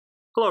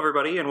Hello,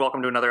 everybody, and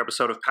welcome to another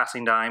episode of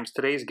Passing Dimes.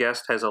 Today's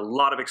guest has a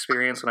lot of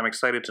experience, and I'm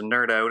excited to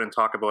nerd out and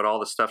talk about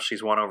all the stuff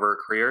she's won over her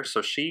career.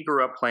 So she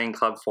grew up playing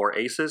club for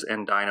Aces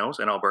and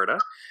Dinos in Alberta.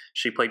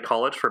 She played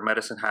college for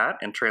Medicine Hat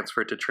and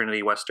transferred to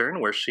Trinity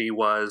Western, where she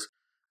was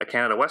a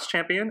Canada West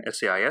champion, a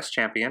CIS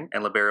champion,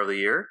 and Libero of the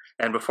Year.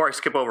 And before I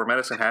skip over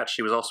Medicine Hat,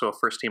 she was also a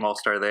first-team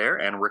All-Star there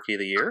and Rookie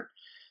of the Year.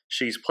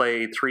 She's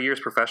played 3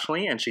 years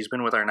professionally, and she's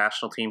been with our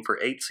national team for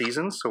 8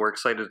 seasons. So we're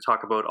excited to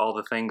talk about all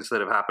the things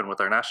that have happened with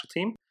our national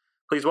team.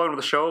 Please welcome to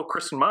the show,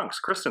 Kristen Monks.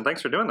 Kristen,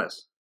 thanks for doing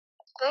this.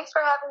 Thanks for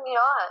having me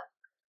on.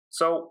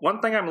 So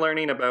one thing I'm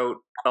learning about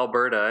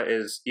Alberta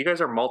is you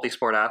guys are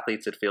multi-sport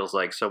athletes, it feels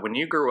like. So when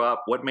you grew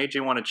up, what made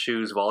you want to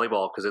choose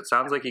volleyball? Because it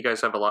sounds like you guys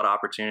have a lot of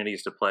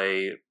opportunities to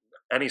play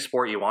any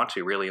sport you want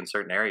to, really, in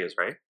certain areas,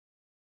 right?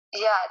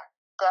 Yeah,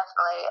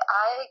 definitely.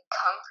 I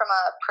come from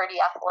a pretty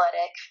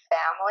athletic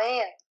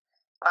family, and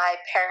my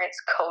parents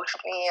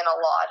coached me in a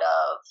lot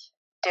of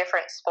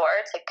different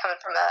sports. Like, coming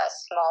from a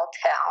small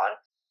town,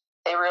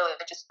 they really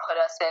just put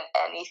us in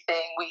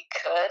anything we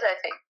could, I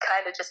think,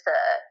 kind of just to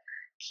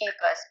keep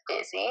us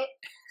busy.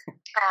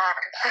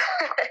 And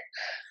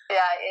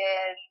yeah,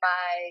 in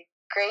my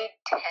grade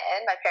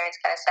 10, my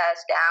parents kind of sat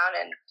us down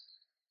and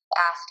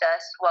asked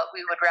us what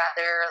we would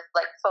rather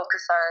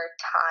focus our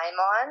time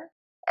on.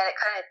 And it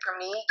kind of, for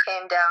me,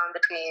 came down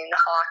between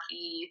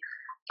hockey,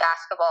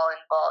 basketball,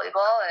 and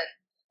volleyball. And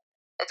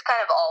it's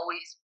kind of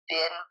always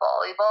been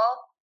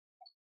volleyball.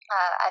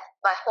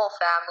 My whole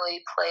family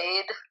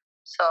played.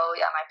 So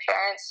yeah, my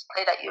parents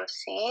played at U of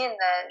C, and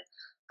then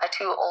my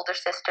 2 older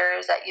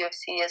sisters at U of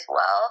C as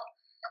well.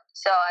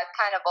 So I've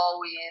kind of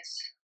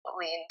always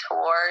leaned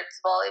towards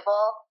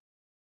volleyball.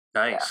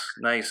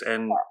 Nice.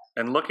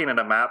 And looking at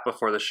a map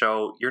before the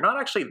show, you're not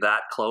actually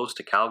that close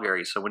to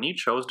Calgary. So when you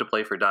chose to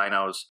play for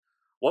Dinos,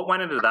 what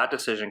went into that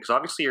decision? Because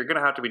obviously you're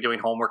going to have to be doing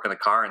homework in the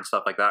car and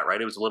stuff like that,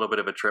 right? It was a little bit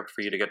of a trip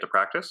for you to get to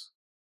practice.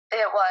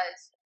 It was.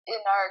 In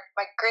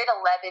my grade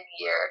 11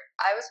 year,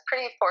 I was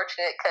pretty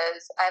fortunate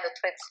because I have a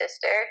twin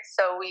sister,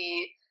 so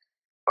we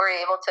were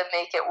able to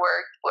make it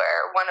work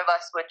where one of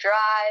us would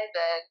drive,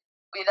 and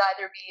we'd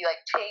either be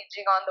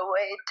changing on the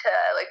way to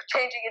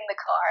changing in the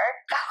car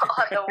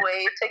on the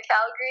way to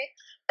Calgary.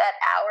 That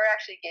hour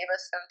actually gave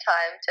us some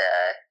time to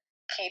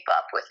keep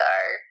up with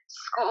our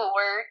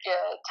schoolwork,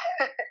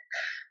 and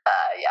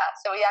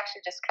so we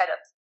actually just kind of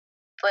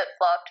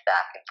flip-flopped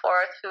back and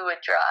forth who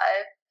would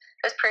drive.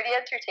 It was pretty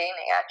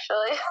entertaining,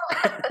 actually.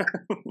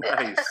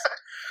 Nice.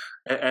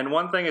 And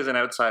one thing as an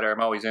outsider,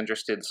 I'm always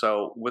interested.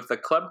 So with the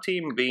club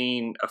team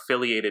being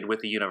affiliated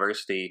with the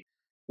university,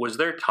 was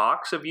there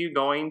talks of you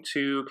going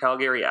to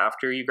Calgary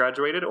after you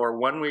graduated? Or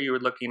when were you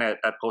looking at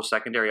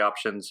post-secondary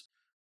options?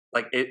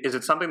 Is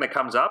it something that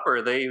comes up, or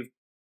are they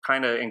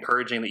kind of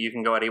encouraging that you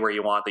can go anywhere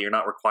you want, that you're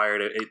not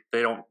required?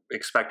 They don't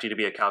expect you to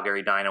be a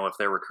Calgary Dino if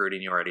they're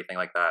recruiting you or anything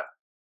like that?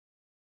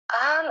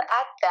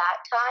 At that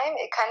time,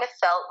 it kind of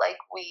felt like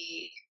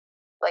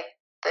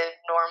the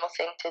normal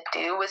thing to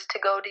do was to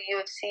go to U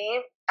of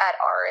C at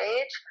our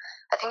age.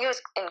 I think it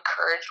was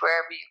encouraged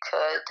wherever you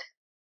could,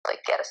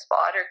 get a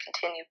spot or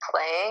continue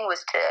playing,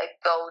 was to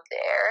go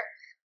there.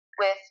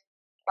 With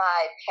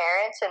my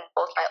parents and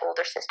both my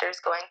older sisters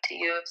going to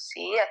U of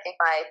C, I think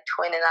my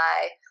twin and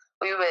I,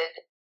 we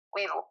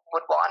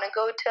would want to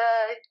go to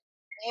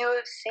U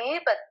of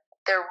C, but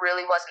there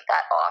really wasn't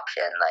that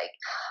option.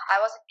 I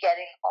wasn't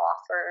getting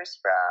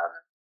offers from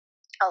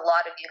a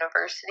lot of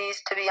universities,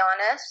 to be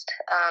honest,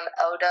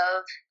 out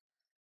of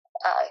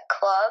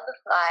club.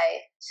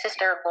 My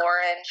sister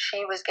Lauren,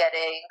 she was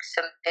getting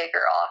some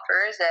bigger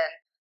offers, and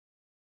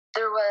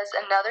there was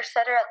another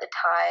setter at the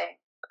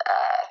time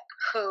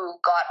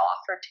who got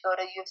offered to go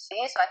to U of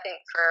C. So I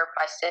think for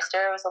my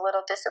sister it was a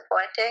little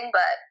disappointing,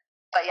 but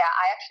yeah,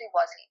 I actually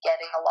wasn't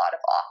getting a lot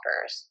of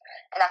offers,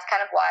 and that's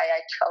kind of why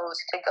I chose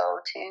to go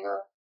to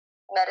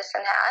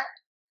Medicine Hat,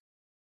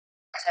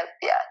 because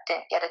I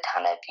didn't get a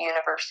ton of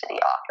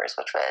university offers,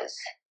 which was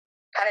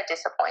kind of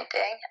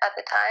disappointing at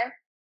the time.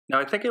 No,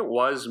 I think it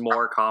was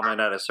more common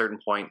at a certain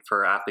point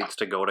for athletes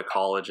to go to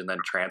college and then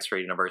transfer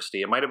to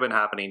university. It might have been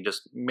happening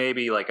just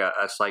maybe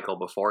a cycle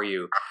before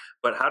you.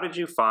 But how did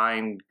you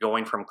find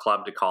going from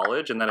club to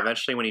college, and then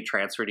eventually when you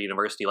transferred to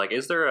university?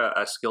 Is there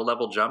a skill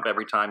level jump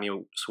every time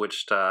you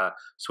switch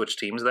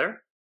teams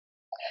there?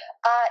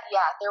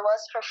 Yeah, there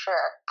was for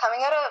sure.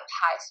 Coming out of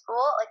high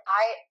school,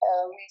 I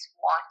always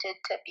wanted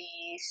to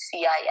be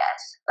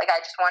CIS.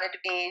 I just wanted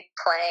to be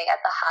playing at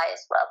the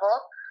highest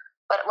level.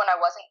 But when I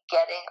wasn't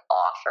getting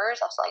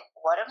offers, I was like,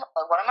 what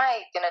am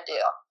I gonna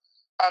do?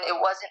 And it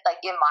wasn't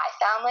in my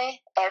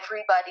family,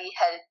 everybody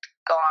had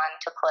gone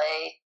to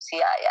play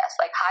CIS,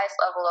 highest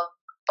level of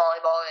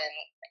volleyball in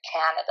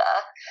Canada.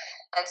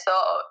 And so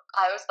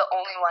I was the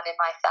only one in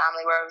my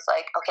family where I was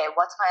like, okay,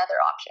 what's my other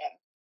option?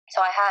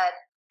 So I had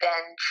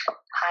Ben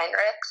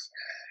Heinrichs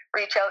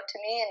reach out to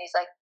me, and he's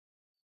like,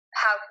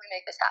 how can we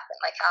make this happen?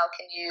 How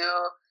can you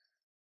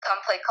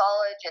come play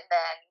college and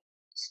then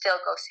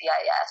still go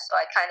CIS? So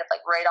I kind of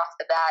right off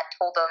the bat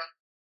told him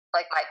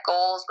my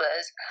goals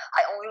was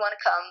I only want to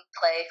come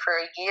play for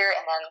a year,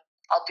 and then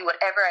I'll do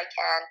whatever I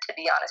can to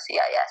be on a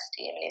CIS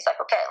team. And he's like,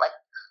 okay, like,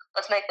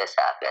 let's make this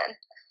happen.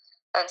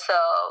 And so,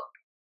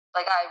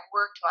 like, I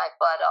worked my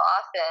butt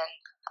off, and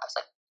I was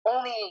like,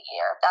 only a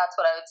year. That's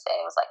what I would say.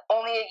 It was like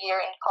only a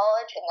year in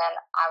college, and then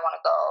I want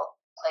to go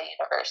play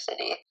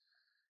university.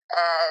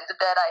 And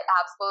then I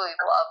absolutely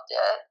loved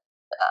it,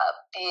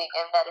 being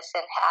in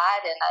Medicine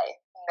Hat, and I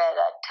met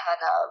a ton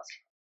of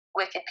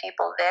wicked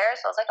people there.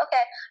 So I was like,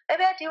 okay,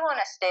 maybe I do want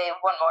to stay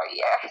one more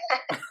year.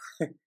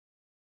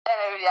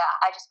 And yeah,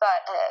 I just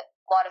got a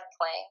lot of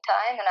playing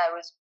time, and I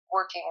was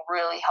working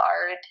really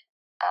hard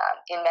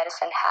in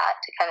Medicine Hat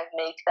to kind of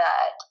make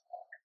that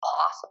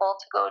possible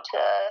to go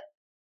to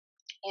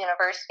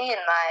university. In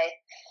my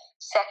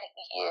second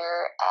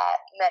year at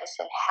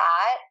Medicine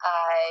Hat,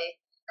 I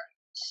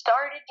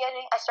started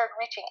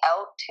reaching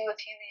out to a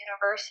few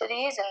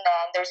universities, and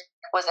then there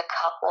was a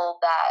couple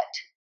that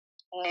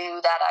knew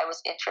that I was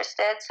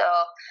interested. So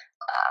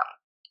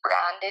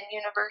Brandon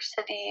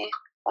University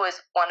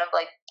was one of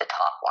like the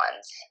top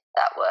ones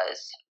that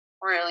was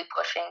really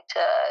pushing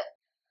to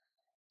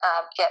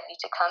get me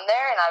to come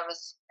there, and I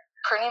was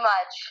pretty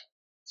much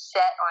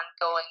set on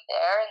going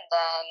there. And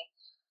then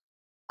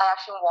I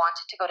actually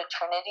wanted to go to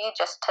Trinity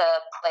just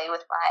to play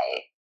with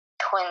my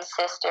twin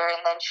sister,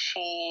 and then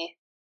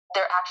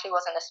there actually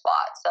wasn't a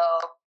spot,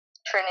 so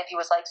Trinity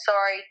was like,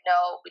 sorry,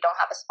 no, we don't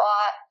have a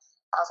spot.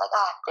 I was like,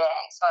 ah,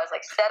 dang. So I was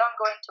like set on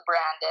going to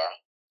Brandon.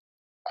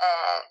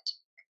 And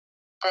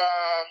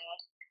then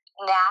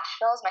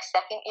nationals, my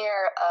second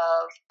year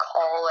of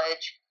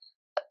college,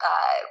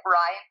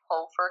 Ryan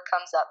Hofer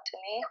comes up to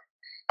me,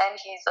 and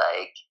he's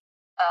like,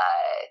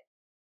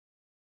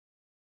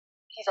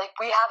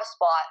 we have a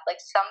spot.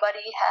 Like,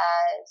 somebody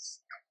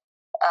has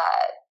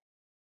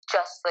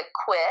just like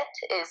quit,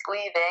 is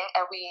leaving,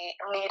 and we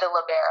need a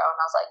libero.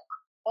 And I was like,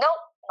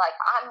 nope, like,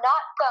 I'm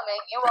not coming.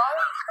 You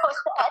already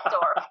closed that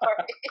door for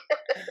me.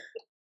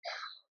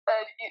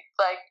 And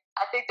like,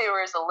 I think there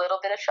was a little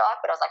bit of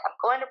shock, but I was like, I'm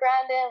going to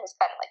Brandon. Was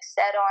kind of like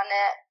set on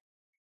it.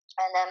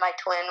 And then my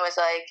twin was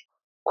like,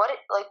 what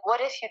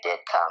if you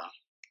did come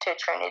to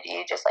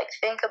Trinity? Just like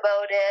think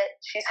about it.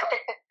 She's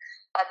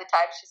at the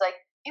time, she's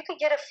like, you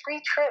could get a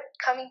free trip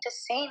coming to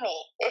see me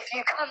if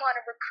you come on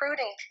a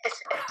recruiting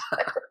visit.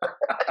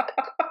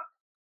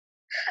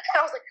 And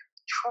I was like,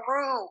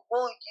 true,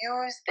 we'll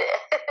use this.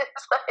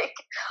 Like,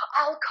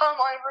 I'll come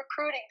on a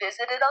recruiting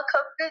visit and I'll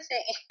come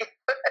visit you.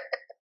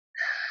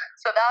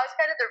 So that was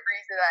kind of the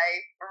reason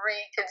I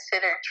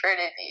reconsidered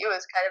Trinity. It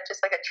was kind of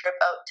just like a trip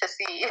out to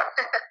see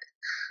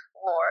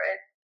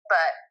Lauren.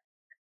 But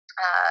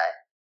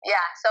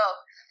yeah, so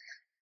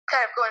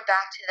kind of going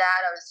back to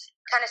that, I was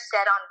kind of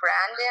set on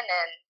Brandon,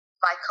 and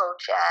my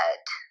coach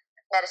at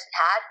Medicine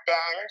Hat,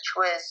 Benj,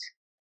 was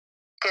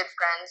good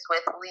friends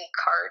with Lee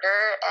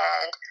Carter,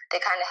 and they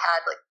kind of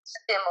had like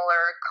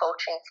similar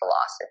coaching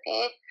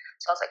philosophy.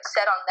 So I was like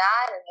set on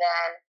that, and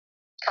then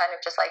kind of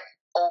just like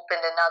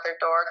opened another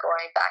door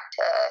going back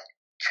to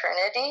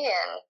Trinity,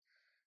 and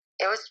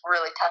it was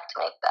really tough to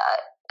make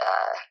that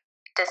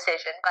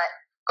decision. But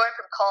going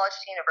from college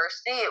to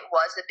university, it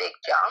was a big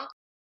jump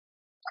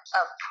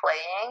of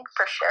playing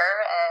for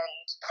sure.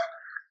 And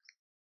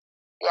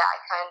yeah,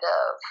 it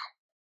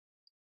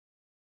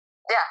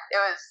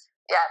was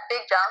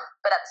big jump,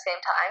 but at the same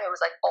time it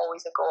was like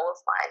always a goal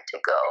of mine to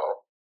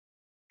go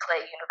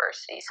play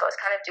university. So I was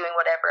kind of doing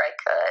whatever I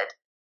could,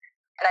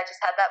 and I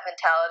just had that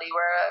mentality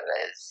where I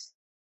was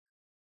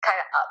kind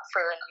of up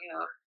for a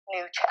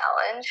new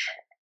challenge.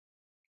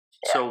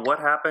 Yeah. So what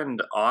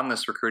happened on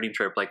this recruiting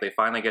trip? Like, they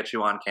finally get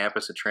you on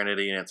campus at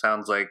Trinity, and it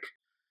sounds like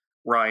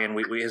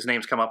Ryan, his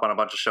name's come up on a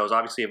bunch of shows.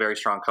 Obviously a very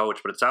strong coach,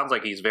 but it sounds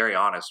like he's very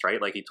honest,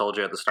 right? Like, he told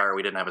you at the start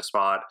we didn't have a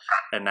spot,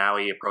 and now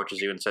he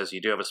approaches you and says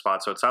you do have a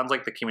spot. So it sounds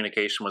like the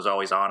communication was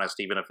always honest,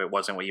 even if it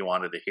wasn't what you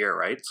wanted to hear,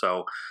 right?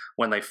 So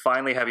when they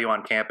finally have you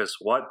on campus,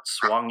 what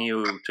swung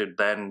you to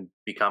then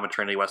become a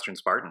Trinity Western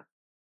Spartan?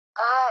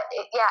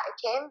 It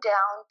came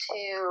down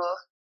to,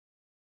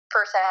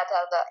 first I had to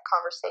have that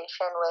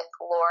conversation with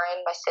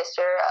Lauren, my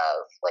sister,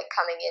 of like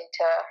coming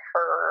into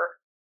her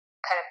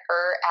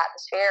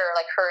atmosphere, or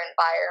like her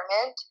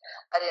environment.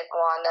 I didn't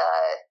want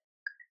to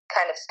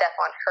kind of step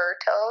on her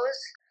toes.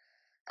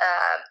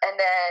 And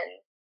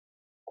then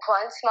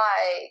once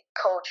my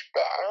coach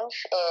Benj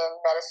in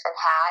Medicine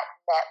Hat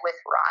met with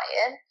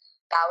Ryan,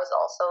 that was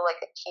also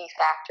like a key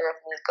factor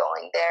of me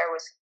going there.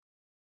 Was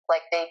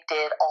like, they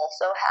did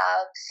also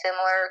have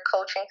similar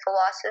coaching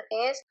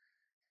philosophies,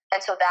 and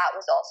so that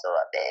was also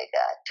a big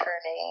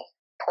turning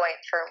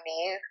point for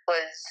me,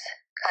 was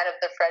kind of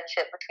the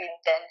friendship between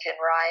Benj and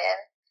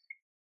Ryan,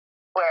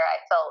 where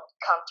I felt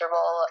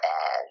comfortable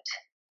and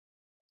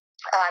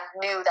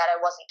knew that I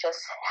wasn't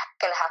just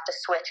going to have to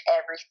switch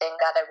everything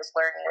that I was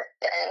learning with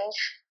Benj.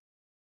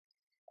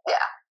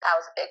 Yeah, that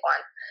was a big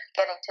one.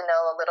 Getting to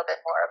know a little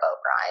bit more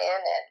about Ryan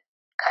and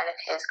kind of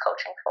his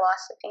coaching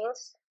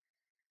philosophies.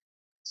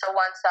 So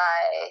once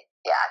I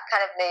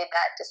kind of made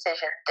that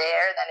decision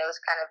there, then it was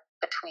kind of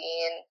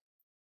between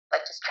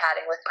like just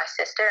chatting with my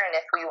sister and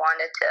if we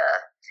wanted to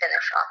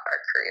finish off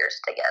our careers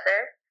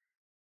together.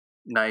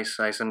 Nice.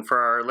 And for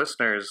our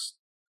listeners,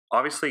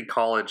 obviously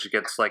college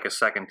gets like a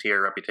second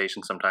tier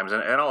reputation sometimes,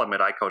 and I'll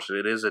admit I coached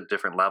it. It is a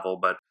different level,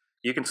 but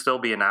you can still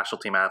be a national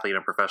team athlete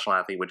and a professional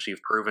athlete, which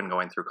you've proven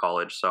going through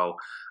college. So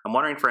I'm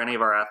wondering for any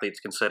of our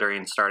athletes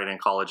considering starting in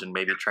college and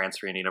maybe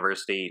transferring to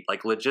university,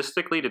 like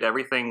logistically, did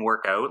everything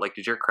work out? Like,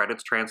 did your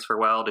credits transfer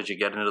well? Did you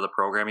get into the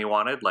program you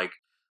wanted? Like,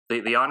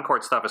 the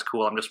on-court stuff is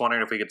cool. I'm just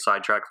wondering if we could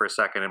sidetrack for a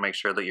second and make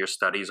sure that your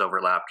studies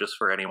overlap just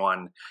for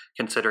anyone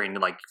considering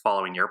like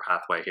following your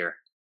pathway here.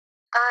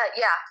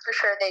 Yeah, for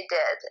sure they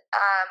did.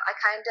 I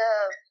kind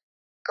of,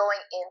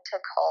 going into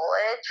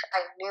college,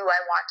 I knew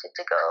I wanted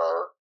to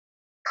go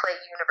play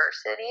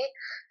university.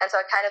 And so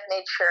I kind of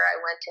made sure I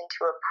went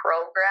into a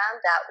program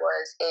that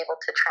was able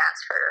to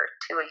transfer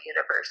to a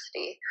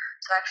university.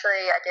 So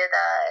actually I did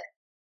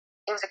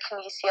it was a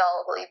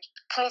kinesiology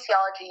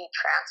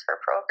transfer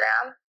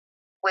program,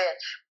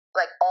 which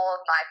like all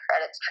of my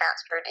credits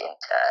transferred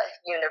into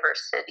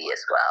university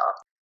as well.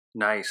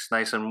 Nice,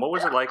 nice. And what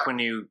was it like when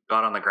you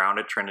got on the ground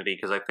at Trinity?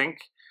 Because I think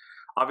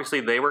obviously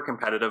they were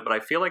competitive, but I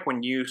feel like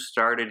when you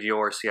started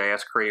your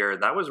CIS career,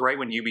 that was right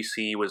when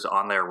UBC was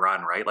on their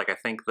run, right? Like I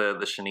think the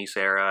Shanice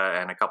era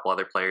and a couple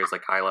other players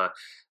like Kyla,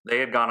 they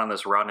had gone on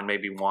this run and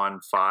maybe won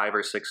 5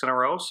 or 6 in a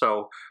row.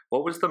 So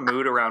what was the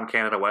mood around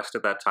Canada West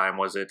at that time?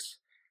 Was it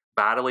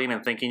battling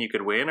and thinking you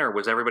could win, or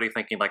was everybody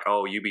thinking like,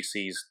 oh,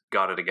 UBC's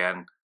got it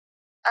again?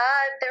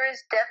 There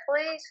was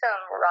definitely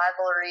some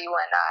rivalry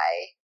when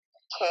I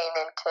came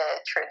into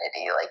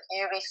Trinity, like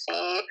UBC,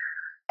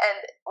 and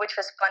which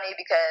was funny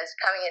because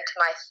coming into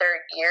my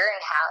third year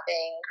and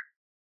having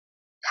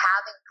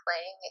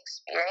playing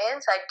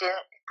experience, I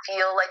didn't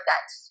feel like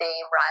that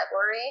same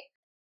rivalry.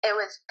 It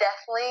was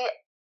definitely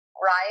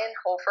Ryan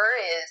Hofer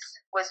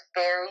was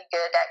very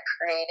good at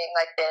creating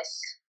like this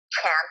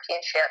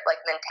championship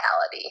like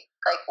mentality.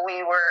 Like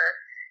we were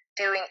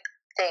doing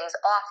things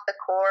off the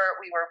court,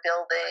 we were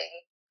building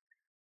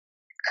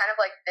kind of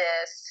like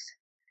this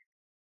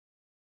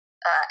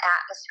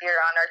atmosphere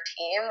on our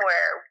team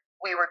where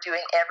we were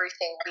doing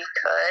everything we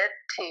could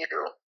to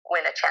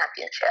win a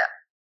championship.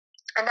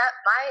 And that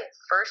my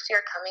first year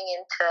coming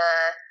into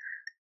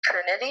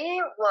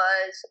Trinity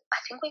was, I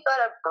think we got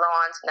a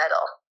bronze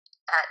medal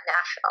at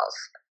nationals.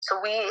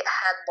 So we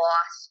had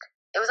lost.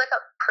 It was like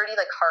a pretty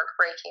like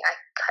heartbreaking. I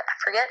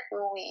forget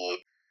who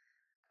we.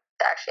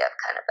 Actually, I have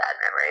kind of bad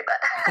memory, but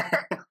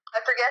I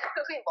forget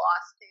who we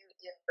lost to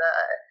in the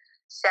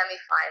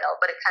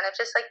semifinal. But it kind of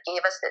just like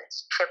gave us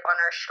this chip on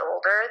our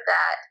shoulder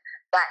that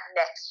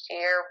next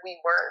year we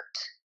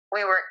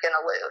weren't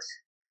gonna lose.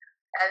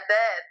 And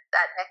then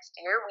that next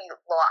year we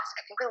lost.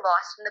 I think we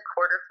lost in the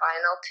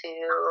quarterfinal to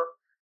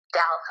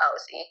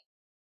Dalhousie,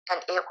 and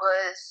it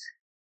was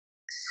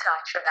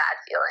such a bad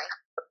feeling.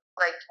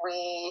 Like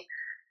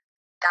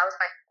that was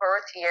my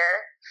 4th year.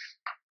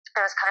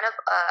 And it was kind of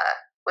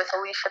with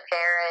Alicia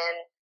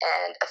Perrin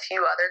and a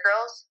few other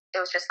girls. It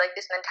was just like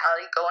this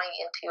mentality going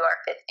into our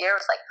 5th year.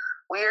 It was like,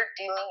 we're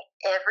doing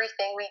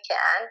everything we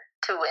can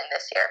to win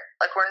this year.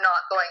 Like, we're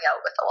not going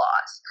out with a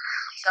loss.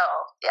 So,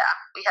 yeah,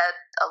 we had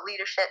a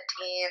leadership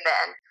team,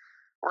 and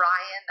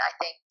Ryan, I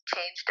think,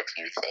 changed a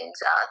few things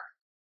up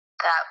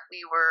that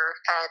we were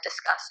kind of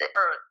discussing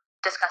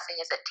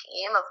as a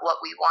team of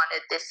what we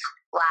wanted this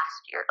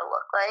last year to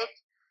look like.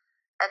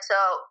 And so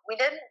we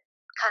didn't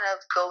kind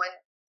of go in.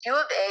 U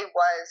of A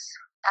was,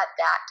 at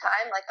that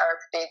time, like our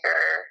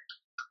bigger,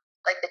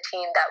 like the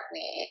team that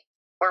we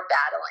were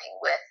battling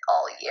with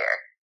all year.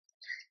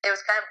 It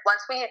was kind of,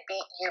 once we had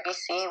beat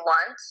UBC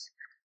once,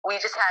 we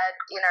just had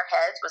in our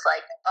heads was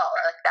like, oh,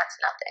 like that's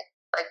nothing.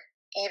 Like,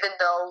 even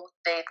though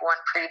they'd won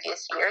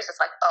previous years,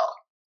 it's like, oh,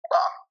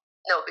 well,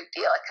 no big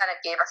deal. It kind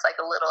of gave us like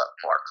a little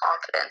more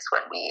confidence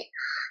when we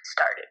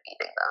started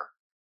beating them.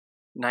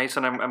 Nice.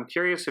 And I'm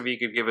curious if you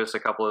could give us a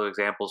couple of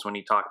examples when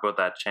you talk about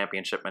that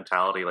championship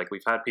mentality. Like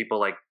we've had people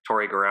like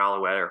Tori Gorell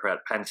who are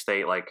at Penn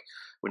State, like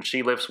when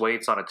she lifts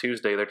weights on a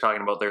Tuesday, they're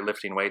talking about they're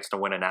lifting weights to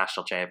win a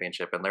national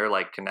championship, and they're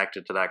like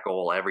connected to that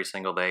goal every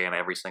single day and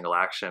every single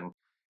action.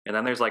 And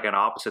then there's like an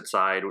opposite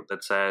side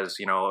that says,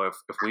 you know, if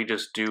we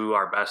just do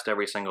our best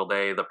every single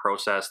day, the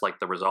process, like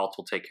the results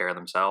will take care of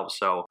themselves.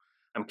 So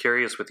I'm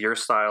curious with your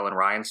style and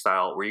Ryan's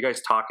style, were you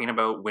guys talking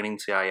about winning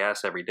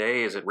CIS every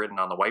day? Is it written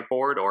on the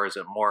whiteboard, or is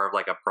it more of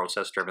like a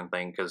process driven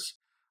thing? Because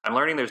I'm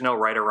learning there's no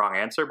right or wrong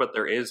answer, but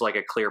there is like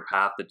a clear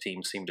path that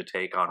teams seem to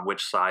take on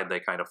which side they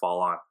kind of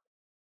fall on.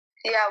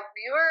 Yeah,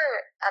 we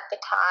were at the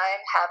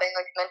time having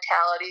like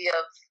mentality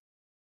of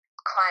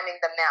climbing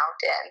the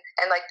mountain,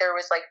 and like there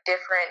was like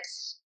different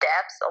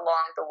steps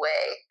along the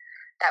way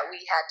that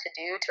we had to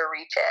do to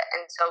reach it.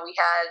 And so we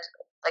had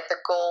like the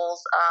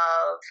goals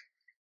of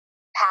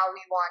how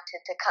we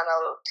wanted to come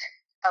out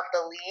of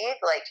the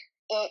league. Like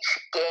each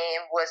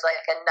game was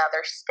like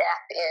another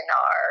step in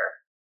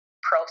our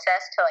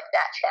process to like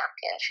that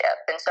championship.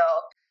 And so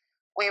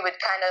we would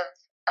kind of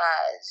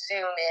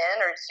zoom in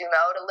or zoom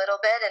out a little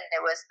bit, and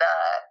it was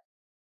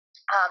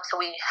so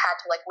we had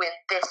to like win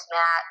this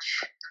match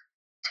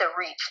to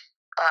reach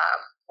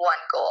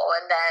one goal,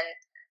 and then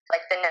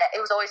like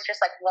it was always just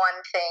like one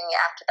thing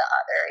after the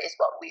other is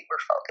what we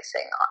were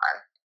focusing on.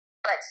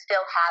 but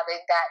still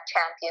having that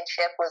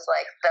championship was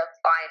like the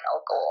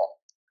final goal.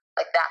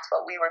 Like that's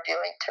what we were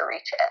doing to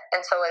reach it. And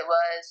so it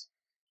was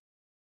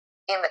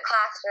in the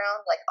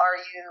classroom, like are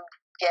you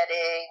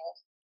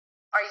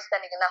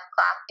spending enough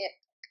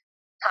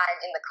time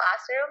in the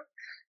classroom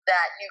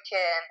that you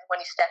can, when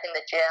you step in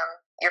the gym,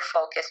 you're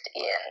focused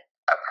in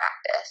a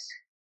practice.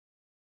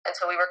 And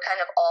so we were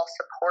kind of all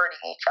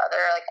supporting each other.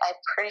 Like I'm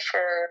pretty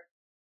sure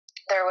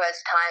there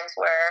was times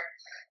where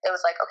it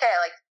was like, okay,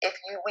 like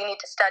we need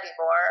to study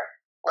more,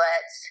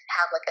 let's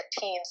have like a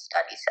team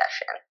study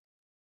session.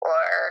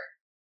 Or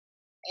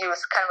it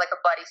was kind of like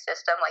a buddy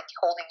system, like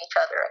holding each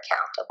other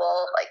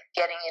accountable, like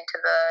getting into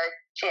the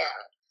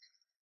gym.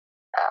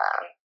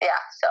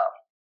 So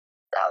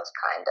that was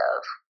kind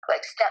of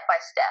like step by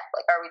step,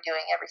 like are we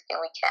doing everything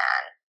we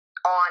can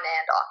on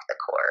and off the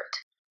court.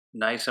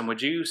 Nice. And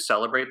would you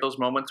celebrate those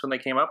moments when they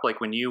came up? Like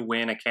when you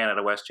win a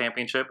Canada West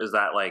championship, is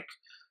that like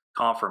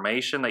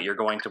confirmation that you're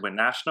going to win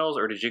nationals,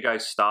 or did you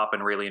guys stop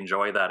and really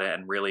enjoy that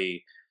and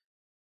really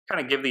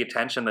kind of give the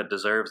attention that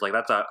deserves? Like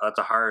that's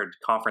a hard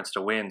conference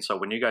to win. So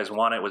when you guys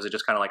won it, was it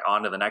just kind of like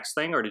on to the next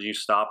thing, or did you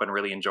stop and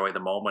really enjoy the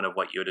moment of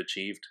what you had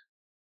achieved?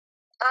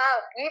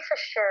 We for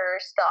sure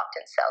stopped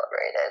and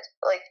celebrated.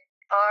 Like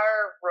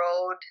our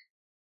road,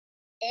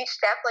 each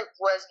step like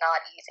was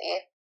not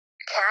easy.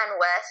 Can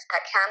West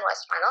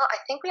final, I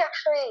think we were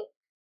 10-0,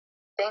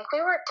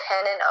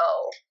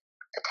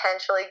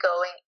 potentially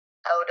going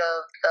out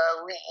of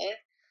the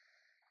league.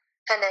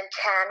 And then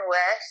Can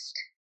West,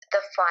 the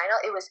final,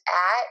 it was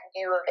at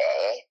U of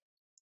A,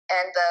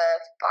 and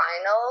the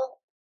final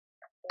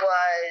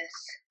was,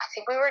 I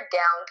think we were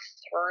down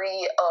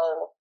 3-0.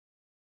 No,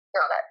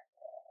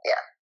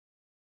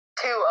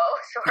 2-0,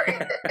 sorry.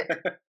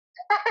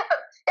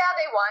 Yeah,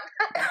 they won.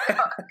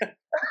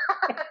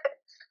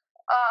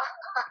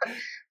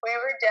 We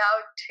were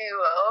down 2-0,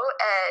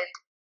 and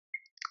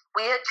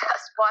we had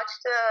just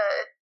watched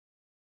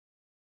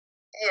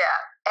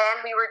and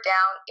we were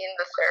down in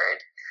the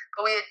third.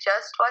 But we had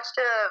just watched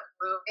a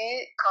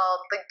movie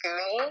called The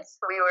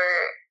Goonies. We were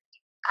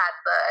at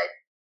the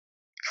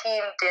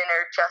team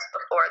dinner just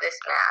before this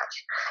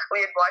match.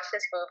 We had watched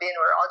this movie, and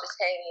we were all just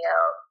hanging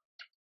out.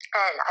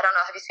 And I don't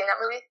know, have you seen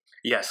that movie?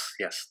 Yes.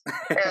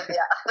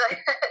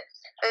 Like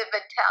the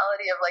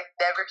mentality of like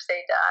never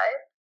say die.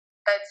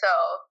 And so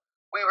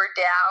we were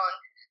down,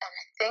 and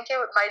I think it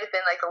might have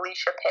been like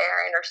Alicia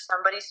Perrin or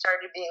somebody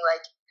started being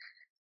like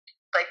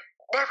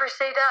never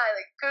say die,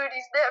 like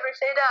Goonies never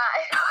say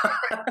die.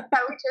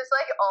 And we just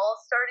like all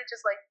started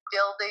just like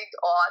building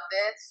on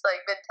this like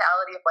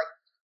mentality of like,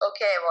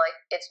 okay, well like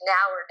it's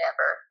now or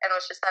never. And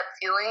it was just that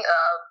feeling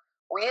of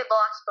we had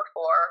lost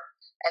before,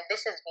 and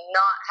this is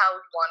not how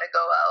we want to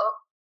go out.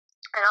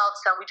 And all of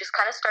a sudden we just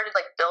kind of started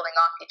like building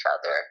off each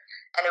other,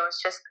 and it was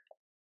just,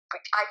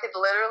 I could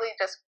literally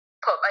just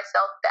put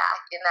myself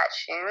back in that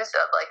shoes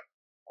of like,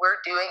 we're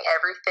doing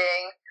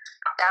everything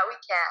that we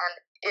can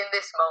in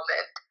this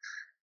moment.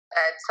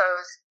 And so it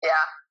was,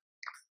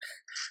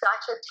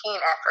 such a team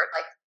effort.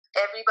 Like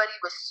everybody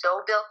was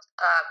so built,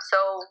 or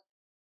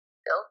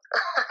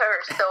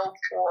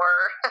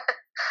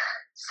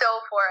so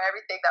for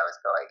everything that was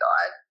going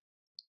on.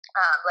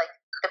 Like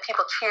the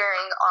people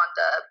cheering on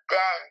the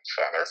bench,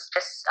 and it was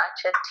just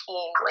such a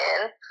team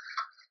win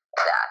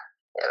that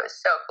it was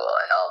so cool.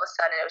 And all of a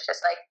sudden it was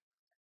just like,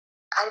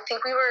 I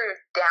think we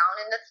were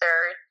down in the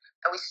third,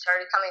 and we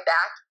started coming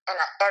back, and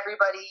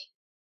everybody,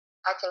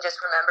 I can just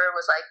remember,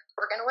 was like,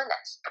 we're going to win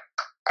this.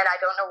 And I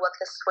don't know what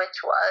the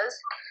switch was.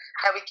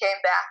 And we came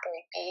back and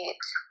we beat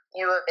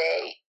U of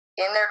A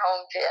in their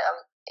home gym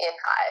in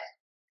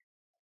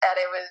 5. And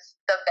it was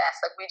the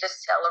best. Like, we just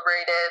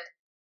celebrated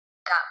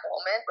that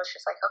moment. Was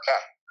just like,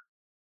 okay,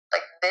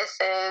 like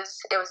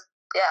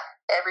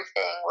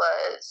everything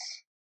was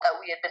that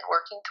we had been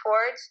working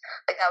towards.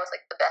 Like, that was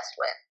like the best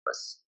win,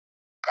 was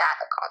that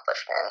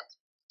accomplishment.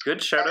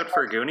 Good shout out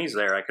for Goonies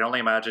there. I can only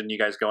imagine you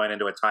guys going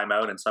into a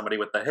timeout and somebody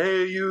with the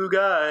 "Hey, you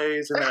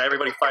guys," and then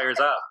everybody fires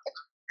up.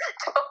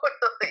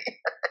 Totally.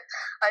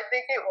 I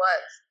think it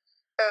was.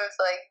 It was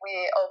like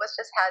we almost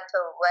just had to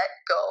let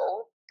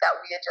go that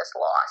we had just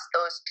lost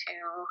those 2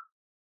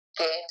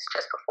 games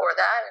just before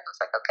that, and it was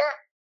like, okay,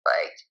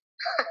 like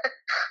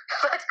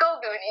let's go,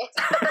 Goonies.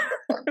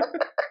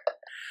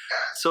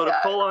 So to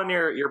pull on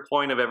your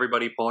point of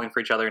everybody pulling for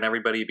each other and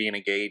everybody being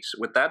engaged,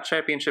 with that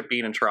championship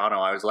being in Toronto,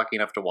 I was lucky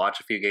enough to watch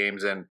a few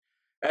games, and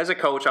as a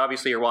coach,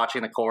 obviously you're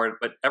watching the court,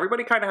 but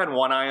everybody kind of had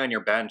one eye on your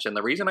bench. And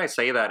the reason I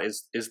say that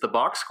is the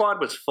box squad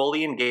was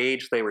fully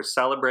engaged. They were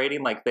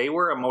celebrating, like they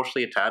were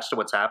emotionally attached to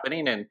what's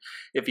happening. And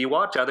if you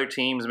watch other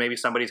teams, maybe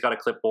somebody's got a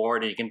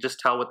clipboard and you can just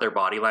tell with their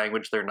body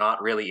language, they're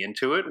not really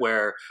into it.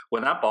 Where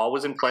when that ball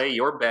was in play,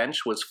 your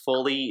bench was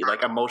fully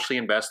like emotionally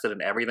invested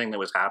in everything that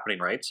was happening,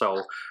 right?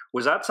 So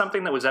was that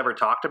something that was ever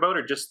talked about,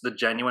 or just the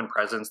genuine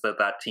presence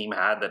that team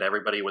had, that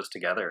everybody was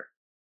together?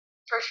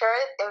 For sure,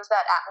 it was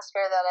that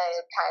atmosphere that I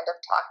had kind of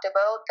talked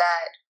about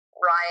that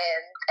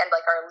Ryan and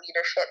like our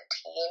leadership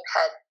team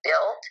had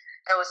built.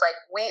 And it was like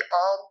we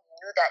all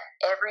knew that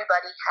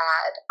everybody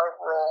had a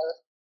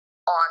role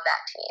on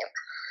that team.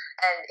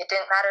 And it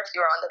didn't matter if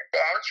you were on the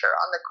bench or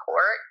on the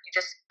court, you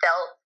just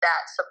felt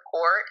that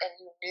support and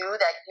you knew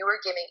that you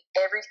were giving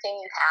everything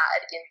you had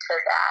into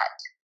that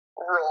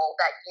role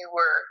that you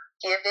were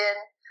given.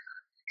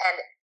 And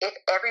if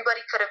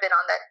everybody could have been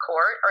on that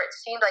court, or it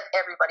seemed like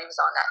everybody was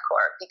on that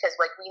court, because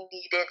like we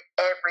needed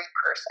every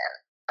person.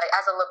 Like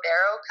as a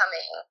libero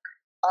coming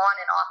on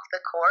and off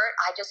the court,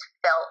 I just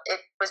felt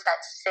it was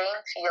that same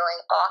feeling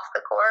off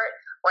the court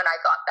when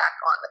I got back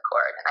on the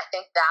court. And I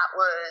think that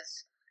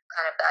was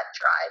kind of that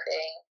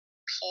driving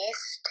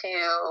piece to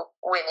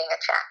winning a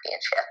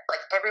championship.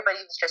 Like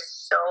everybody was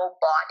just so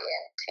bought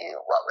into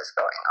what was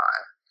going on.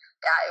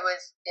 Yeah, it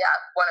was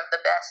one of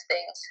the best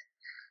things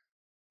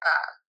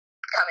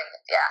coming.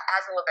 Yeah,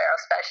 as a libero,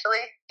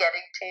 especially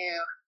getting to you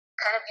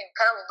kind of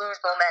lose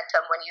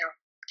momentum when you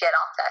get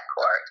off that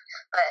court,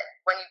 but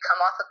when you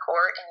come off the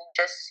court and you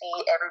just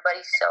see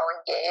everybody so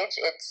engaged,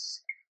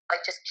 it's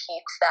like just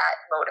keeps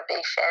that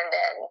motivation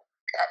and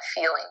that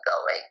feeling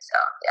going. So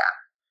yeah.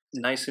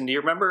 Nice. And do you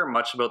remember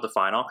much about the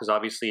final? Because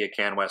obviously a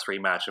CanWest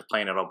rematch of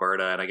playing at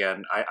Alberta. And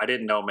again, I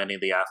didn't know many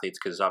of the athletes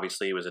because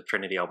obviously it was a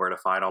Trinity Alberta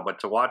final. But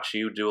to watch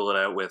you duel it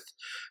out with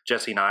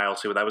Jessie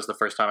Niles, who that was the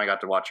first time I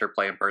got to watch her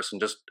play in person,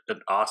 just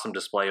an awesome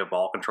display of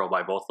ball control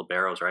by both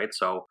liberos, right?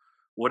 So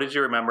what did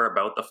you remember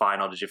about the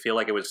final? Did you feel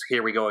like it was,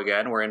 here we go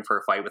again, we're in for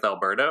a fight with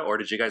Alberta? Or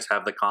did you guys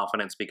have the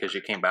confidence because you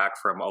came back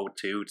from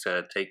 0-2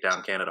 to take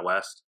down Canada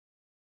West?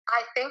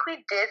 I think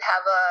we did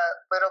have a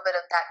little bit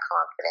of that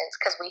confidence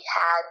because we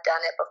had done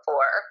it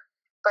before.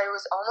 But it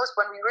was almost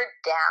when we were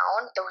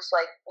down, it was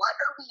like, what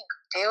are we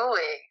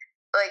doing?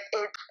 Like,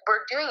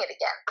 we're doing it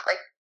again.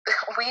 Like,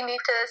 we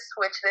need to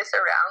switch this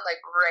around, like,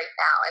 right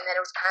now. And then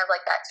it was kind of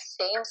like that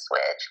same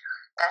switch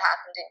that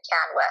happened in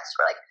CanWest,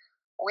 where, like,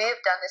 we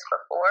have done this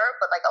before,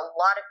 but, like, a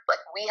lot of,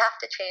 like, we have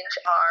to change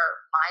our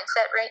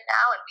mindset right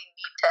now, and we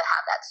need to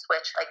have that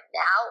switch, like,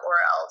 now, or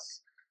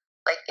else,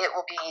 like,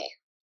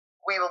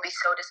 we will be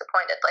so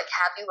disappointed. Like,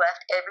 have you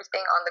left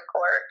everything on the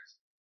court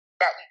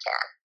that you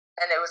can?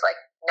 And it was like,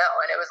 no.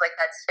 And it was like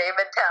that same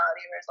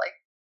mentality where it's like,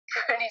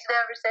 you need to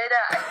never say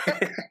that.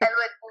 And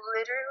like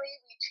literally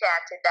we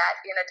chanted that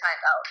in a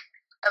timeout.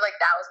 And like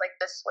that was like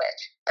the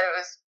switch. And it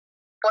was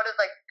one of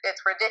like,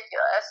 it's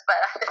ridiculous,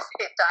 but at the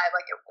same time,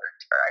 like it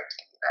worked for our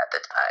team at the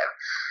time.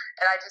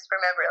 And I just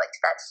remember like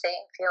that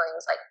same feeling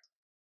was like,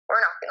 we're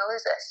not going to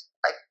lose this.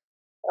 Like,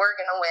 we're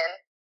going to win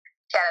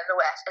Canada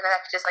West. And then I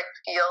could just like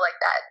feel like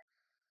that.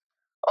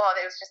 Oh,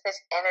 there was just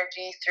this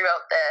energy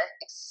throughout the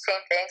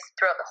same things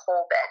throughout the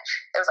whole bench.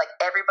 It was like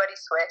everybody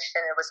switched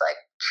and it was like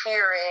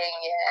cheering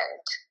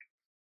and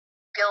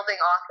building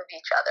off of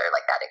each other.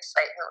 Like that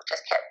excitement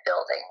just kept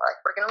building. We're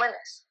like, we're going to win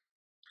this.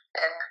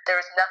 And there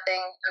was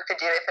nothing you could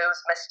do. If it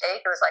was a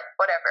mistake, it was like,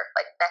 whatever,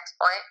 like next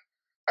point.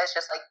 It's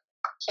just like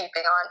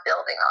keeping on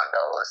building on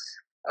those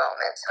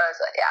moments. So I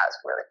was like, yeah, it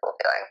was a really cool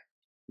feeling.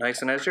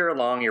 Nice. And as you're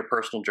along your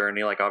personal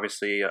journey, like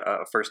obviously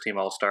a first team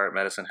All-Star at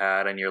Medicine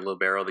Hat and your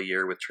Libero of the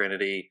Year with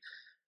Trinity,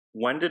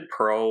 when did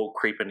pro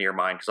creep into your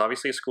mind? Because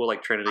obviously a school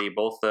like Trinity,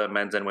 both the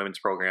men's and women's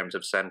programs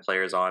have sent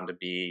players on to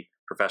be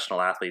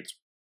professional athletes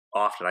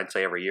often, I'd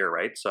say every year,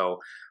 right? So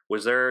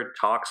was there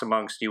talks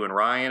amongst you and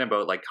Ryan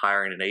about like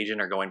hiring an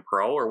agent or going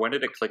pro, or when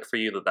did it click for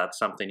you that that's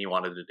something you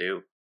wanted to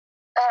do?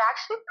 That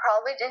actually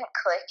probably didn't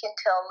click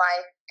until my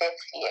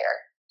 5th year.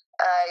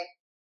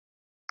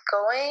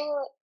 Going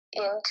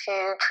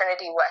into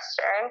Trinity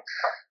Western,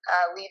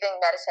 leaving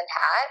Medicine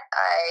Hat,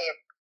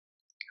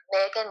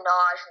 Megan,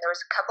 Naj, and there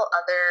was a couple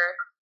other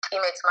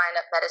teammates of mine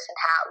at Medicine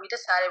Hat, we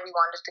decided we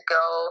wanted to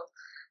go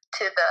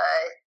to the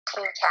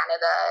Team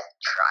Canada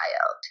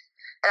tryout.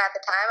 And at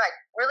the time, I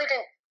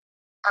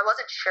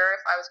wasn't sure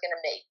if I was going to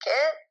make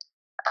it.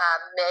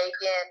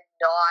 Megan,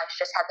 Naj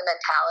just had the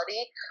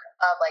mentality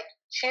of like,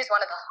 she's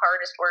one of the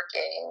hardest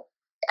working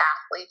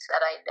athletes that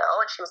I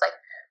know. And she was like,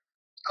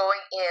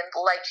 going in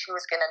like she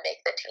was going to make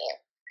the team.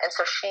 And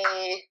so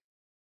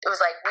it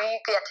was like,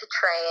 we get to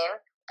train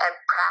and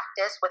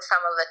practice with some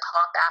of the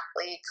top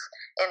athletes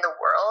in the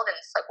world. And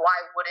it's like, why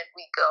wouldn't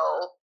we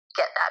go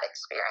get that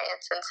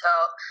experience? And so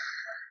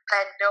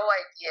I had no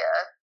idea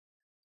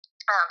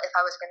if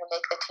I was going to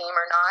make the team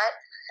or not.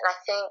 And I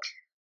think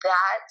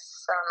that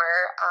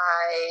summer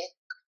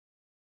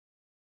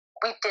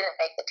we didn't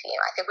make the team.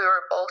 I think we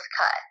were both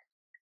cut.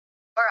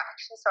 Or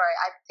actually, sorry,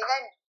 I think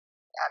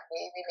I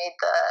maybe made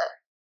the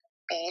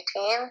B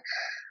team,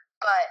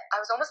 but I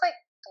was almost like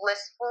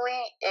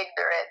blissfully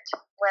ignorant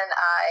when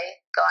I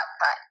got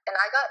cut. And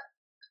I got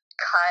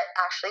cut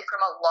actually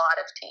from a lot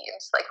of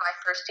teams. Like my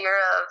first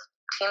year of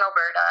Team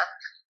Alberta,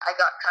 I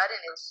got cut and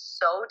it was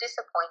so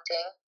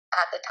disappointing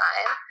at the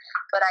time.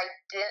 But I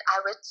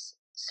was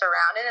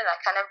surrounded and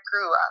I kind of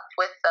grew up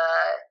with the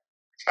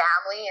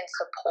family and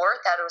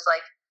support that it was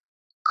like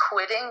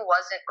quitting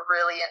wasn't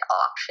really an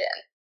option.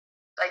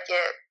 Like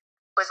it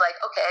was like,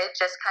 okay,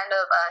 just kind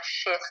of a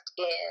shift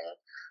in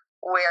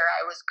where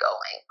I was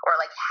going or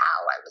like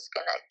how I was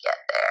going to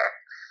get there.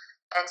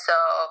 And so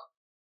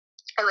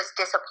it was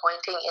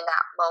disappointing in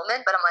that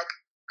moment, but I'm like,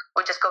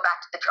 we'll just go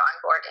back to the drawing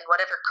board and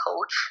whatever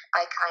coach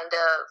I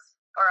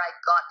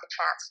got the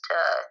chance to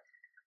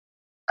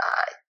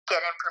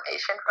get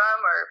information from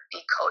or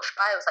be coached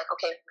by. I was like,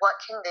 okay, what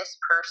can this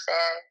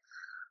person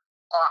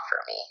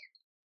offer me?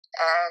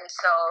 And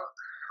so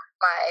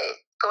my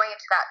going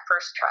into that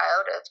first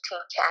tryout of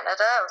Team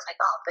Canada, I was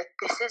like, oh, like,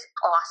 this is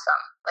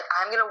awesome. Like,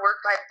 I'm going to work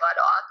my butt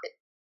off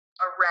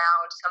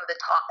around some of the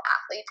top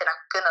athletes, and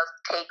I'm going to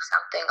take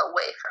something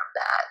away from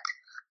that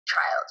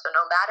tryout. So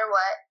no matter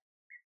what,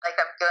 like,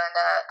 I'm going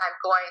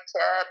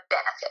to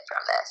benefit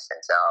from this.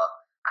 And so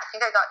I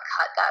think I got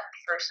cut that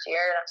first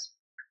year,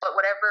 but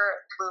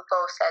whatever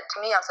Lupo said to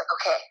me, I was like,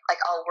 okay,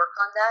 like, I'll work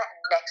on that,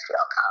 and next year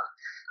I'll come.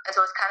 And so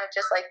it's kind of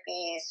just like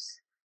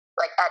these,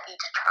 like, at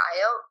each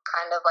tryout,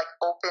 kind of like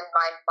opened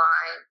my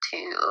mind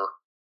to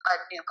a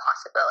new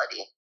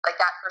possibility. Like,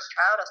 that first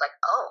tryout, I was like,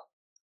 oh,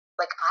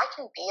 like, I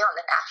can be on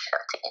the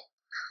national team.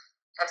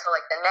 And so,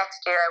 like, the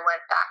next year I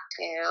went back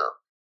to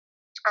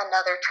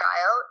another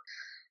tryout,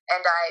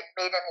 and I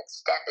made an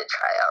extended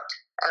tryout.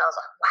 And I was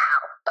like, wow,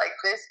 like,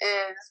 this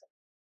is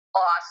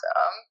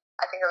awesome.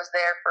 I think I was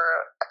there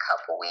for a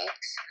couple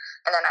weeks,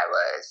 and then I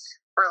was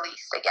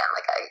released again,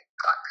 like, I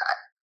got cut.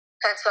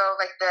 And so,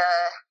 like, the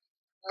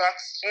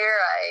next year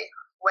I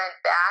went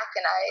back,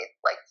 and I,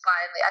 like,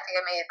 finally, I think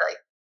I made,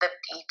 like, the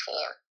B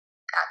team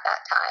at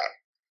that time.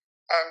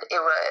 And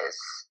it was,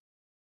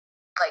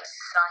 like,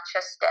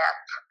 such a step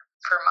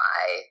for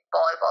my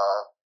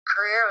volleyball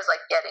career. It was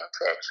like getting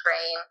to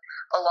train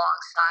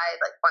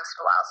alongside, like, once in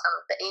a while, some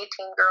of the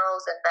A-team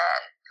girls, and then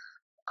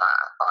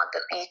on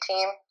the B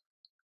team.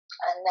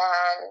 And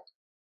then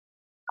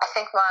I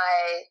think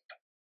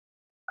that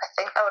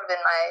would have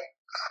been my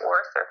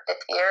 4th or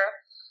 5th year.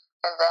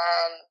 And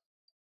then,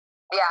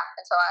 yeah,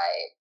 and so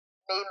I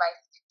made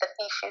the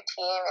FISU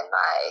team in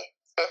my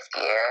 5th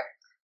year.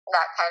 And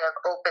that kind of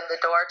opened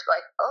the door to,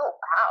 like, oh,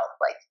 wow,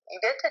 like,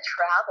 you get to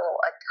travel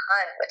a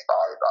ton with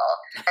volleyball.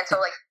 And so,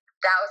 like,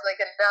 that was,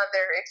 like,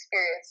 another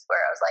experience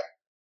where I was like,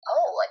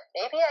 oh, like,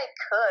 maybe I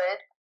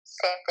could,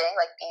 same thing,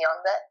 like, be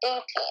on the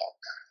A team.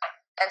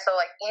 And so,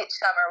 like, each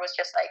summer was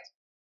just like,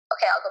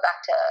 okay, I'll go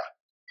back to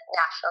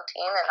national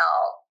team and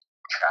I'll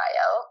try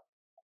out.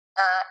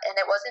 And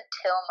it wasn't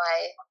till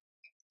my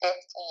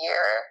 5th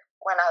year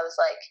when I was,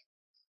 like,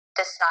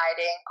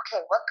 deciding,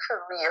 okay, what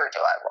career do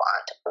I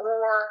want?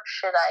 Or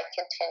should I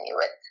continue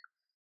with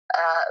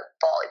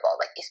volleyball?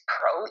 Like, is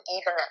pro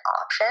even an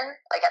option?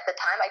 Like, at the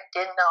time, I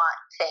did not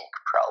think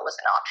pro was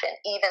an option,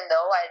 even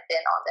though I had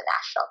been on the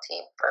national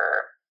team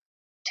for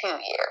 2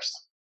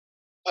 years.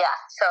 Yeah,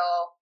 so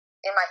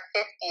in my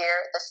 5th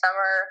year, the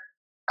summer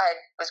I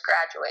was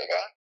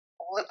graduating,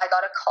 I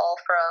got a call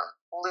from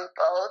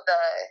Lupo,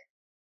 the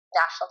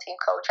national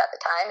team coach at the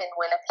time in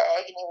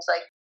Winnipeg, and he was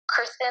like,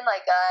 Kristen,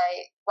 like,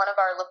 one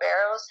of our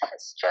liberos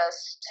has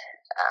just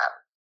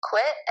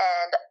quit,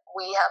 and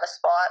we have a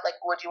spot. Like,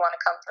 would you want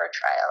to come for a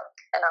tryout?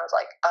 And I was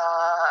like,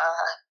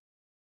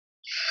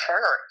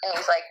 sure. And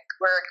he's like,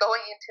 we're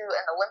going into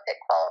an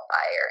Olympic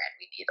qualifier, and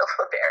we need a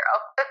libero.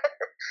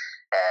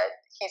 And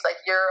he's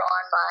like, you're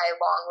on my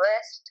long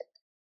list.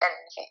 And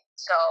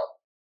so,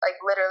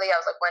 like, literally, I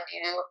was like, when do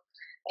you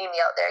need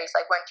me out there? He's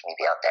like, when can you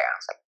be out there? And I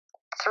was like,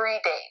 3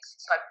 days.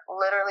 So I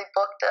literally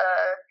booked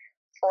a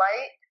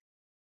flight.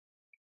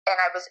 And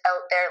I was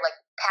out there, like,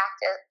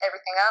 packed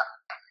everything up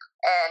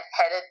and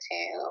headed to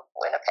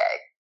Winnipeg.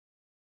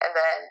 And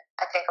then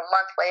I think a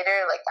month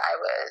later, like, I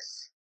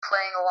was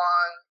playing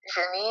along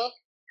Genie,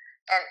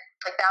 and,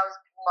 like, that was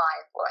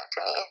mind-blowing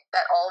to me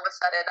that all of a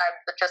sudden I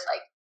was just,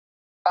 like,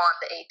 on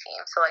the A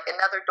team. So, like,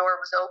 another door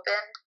was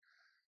opened,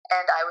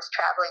 and I was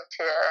traveling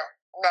to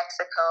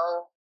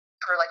Mexico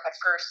for, like, my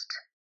first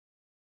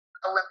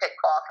Olympic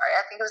qualifier.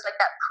 I think it was, like,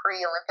 that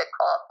pre-Olympic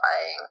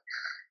qualifying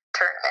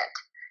tournament.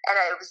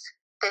 And it was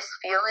this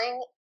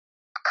feeling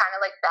kind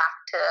of like back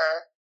to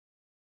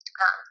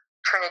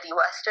Trinity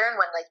Western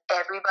when, like,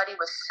 everybody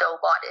was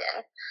so bought in,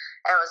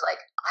 and I was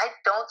like, I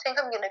don't think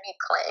I'm going to be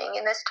playing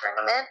in this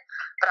tournament,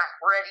 but I'm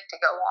ready to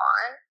go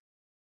on.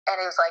 And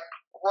it was like,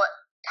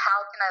 how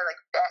can I, like,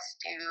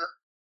 best do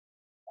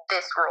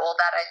this role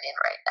that I'm in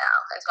right now?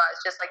 And so I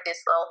was just like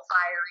this little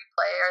fiery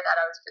player that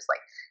I was just,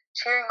 like,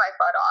 cheering my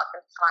butt off,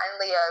 and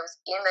finally I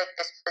was in, like,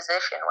 this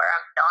position where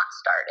I'm not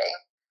starting,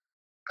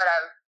 but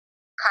I'm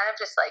kind of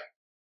just, like,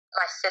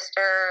 my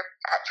sister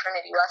at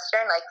Trinity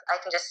Western, like, I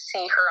can just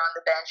see her on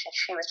the bench, and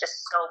she was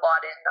just so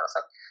bought in. And I was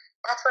like,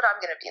 that's what I'm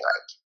going to be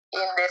like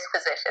in this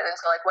position. And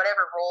so, like,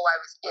 whatever role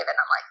I was given,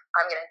 I'm like,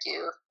 I'm going to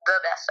do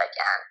the best I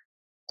can.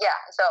 Yeah,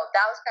 so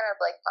that was kind of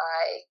like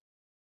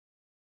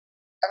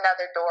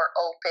another door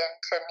open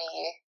to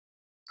me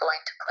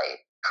going to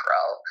play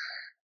pro.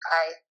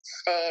 I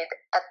stayed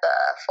at the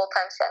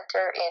full-time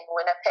center in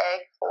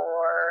Winnipeg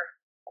for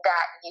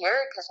that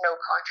year because no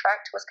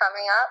contract was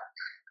coming up,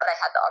 but I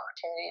had the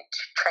opportunity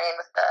to train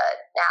with the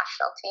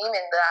national team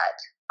in that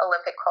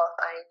Olympic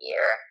qualifying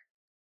year.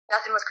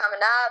 Nothing was coming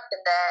up,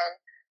 and then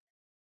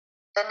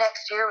the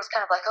next year was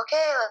kind of like,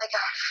 okay, like,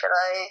 should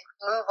I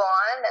move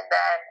on? And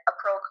then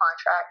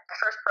my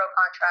first pro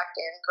contract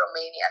in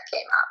Romania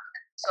came up.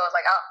 So I was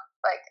like, oh,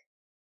 like,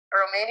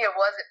 Romania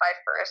wasn't my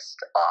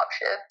first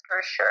option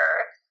for sure.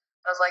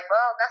 I was like,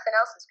 well, nothing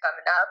else is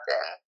coming up,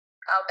 and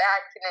how bad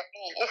can it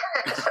be?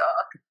 So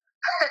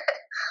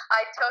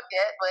I took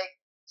it, like,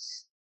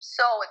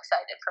 so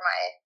excited for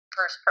my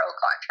first pro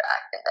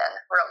contract, and then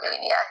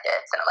Romania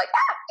hits, and I'm like,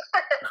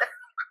 ah!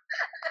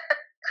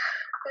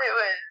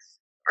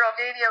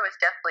 Romania was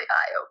definitely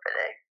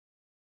eye-opening.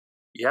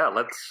 Yeah,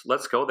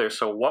 let's go there.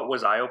 So what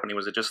was eye-opening?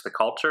 Was it just the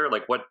culture?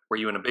 Like, what were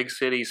you in a big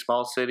city,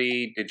 small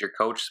city? Did your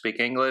coach speak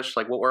English?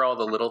 Like, what were all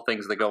the little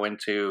things that go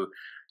into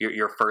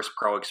your first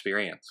pro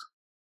experience?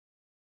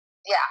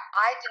 Yeah,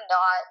 I did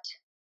not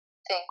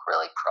think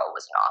really pro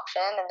was an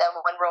option. And then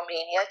when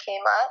Romania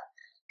came up,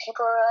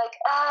 people were like,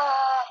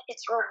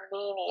 it's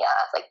Romania.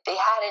 Like, they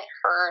hadn't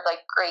heard,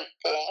 like, great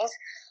things.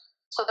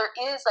 So there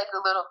is, like,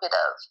 a little bit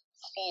of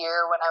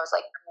fear when I was,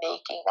 like,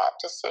 making that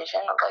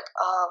decision of, like,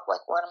 oh,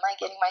 like, what am I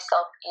getting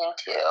myself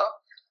into?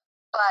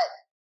 But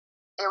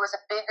it was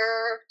a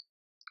bigger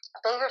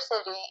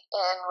city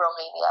in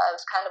Romania. It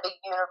was kind of a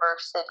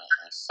university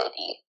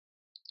city.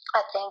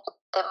 I think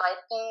it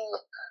might be,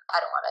 I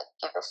don't want to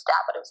give a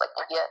stat, but it was like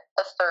maybe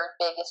the third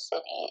biggest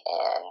city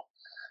in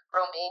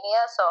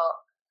Romania. So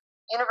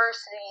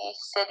university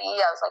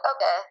city, I was like,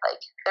 okay,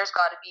 like, there's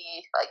got to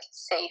be, like,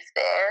 safe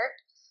there.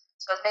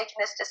 So I was making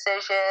this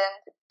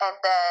decision, and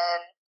then,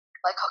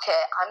 like,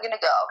 okay, I'm going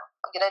to go.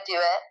 I'm going to do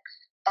it.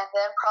 And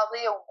then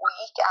probably a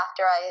week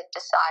after I had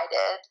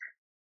decided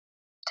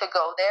to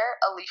go there,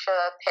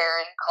 Alicia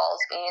Perrin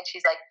calls me, and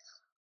she's like,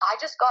 I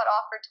just got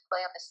offered to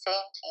play on the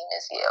same team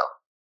as you.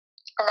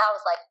 And that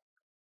was, like,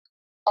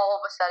 all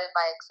of a sudden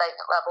my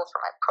excitement level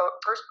for my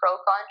first pro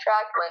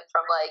contract went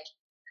from, like,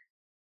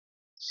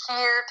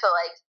 here to,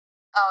 like,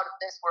 out of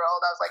this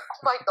world. I was like,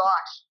 oh my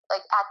gosh.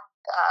 Like, at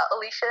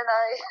Alicia and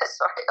I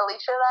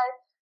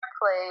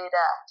played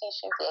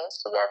Fishu Games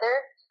together.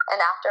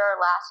 And after our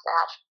last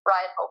match,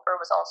 Ryan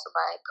Hoper was also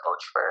my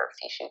coach for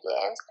Fishu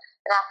Games.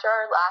 And after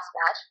our last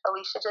match,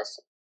 Alicia just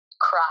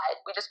cried.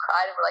 We just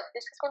cried, and we're like,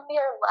 this is going to be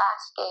our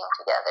last game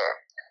together.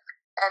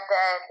 And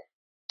then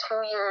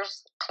 2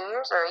 years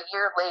or a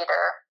year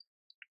later,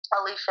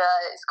 Alicia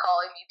is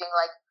calling me being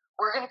like,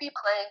 we're going to be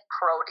playing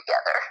pro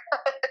together.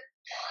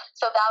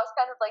 So that was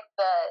kind of like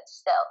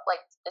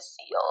the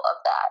seal of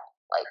that.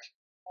 Like,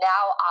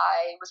 now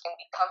I was going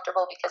to be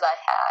comfortable because I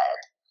had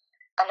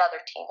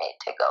another teammate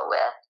to go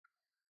with.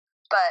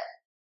 But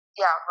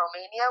yeah,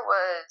 Romania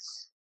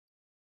was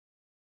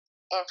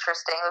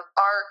interesting.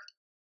 Our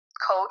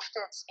coach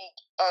didn't speak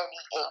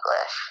any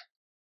English,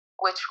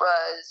 which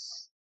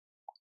was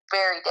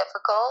very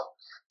difficult.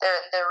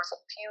 There was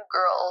a few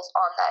girls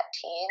on that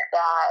team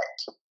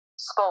that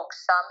spoke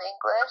some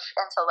English,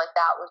 and so, like,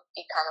 that would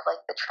be kind of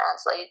like the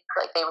translate,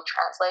 like, they would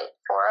translate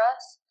for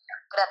us.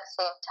 But at the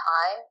same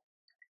time,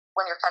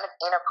 when you're kind of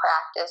in a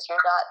practice,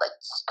 you're not, like,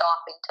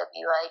 stopping to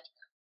be like,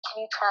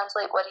 can you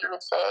translate what he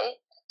would say?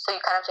 So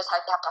you kind of just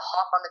have to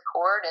hop on the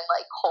court and,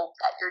 like, hope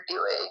that you're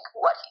doing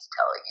what he's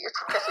telling you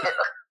to do.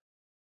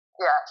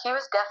 Yeah, he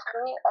was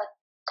definitely a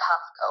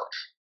tough coach.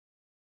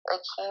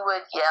 Like, he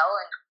would yell,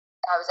 and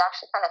I was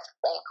actually kind of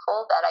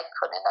thankful that I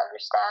couldn't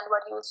understand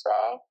what he was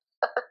saying.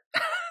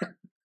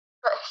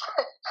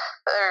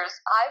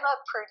 I'm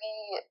a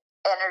pretty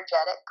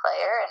energetic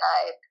player, and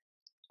I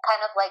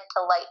kind of like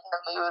to lighten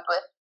the mood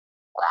with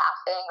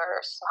laughing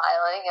or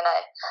smiling. And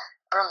I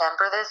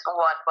remember this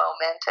one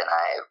moment, and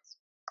I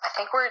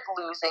think we're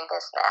losing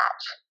this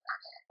match,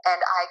 and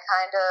I'm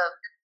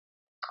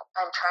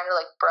trying to,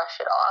 like, brush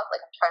it off.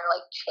 Like, I'm trying to,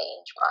 like,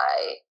 change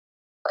my,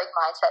 like,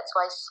 mindset.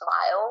 So I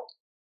smile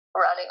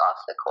running off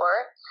the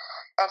court,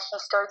 and he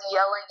starts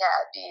yelling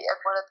at me, and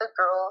one of the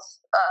girls,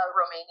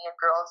 Romanian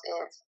girls,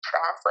 is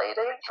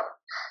translating,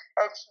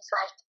 and he's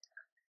like,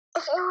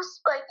 if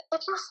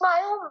you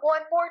smile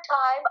one more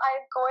time,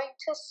 I'm going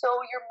to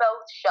sew your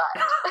mouth shut.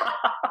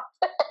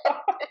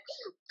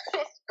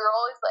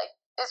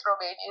 This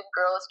Romanian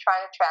girl is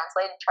trying to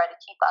translate and trying to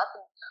keep up,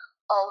 and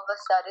all of a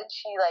sudden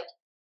she, like,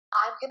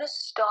 I'm gonna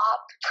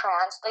stop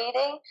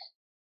translating.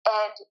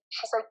 And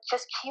she's like,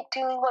 just keep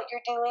doing what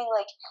you're doing.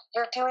 Like,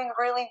 you're doing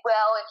really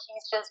well. And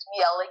he's just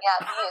yelling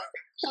at me. And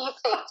he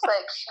thinks,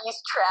 like, she's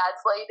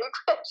translating.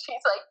 And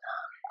she's like,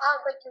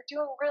 you're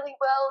doing really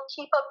well.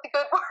 Keep up the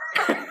good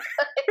work.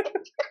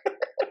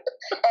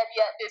 And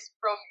yet this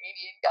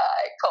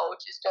Romanian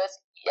coach is just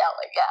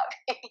yelling at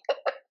me.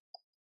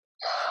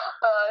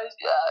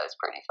 Yeah, it was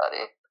pretty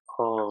funny.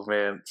 Oh,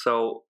 man.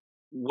 So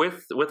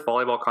with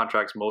volleyball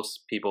contracts,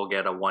 most people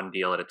get a one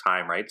deal at a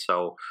time, right?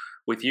 So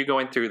with you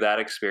going through that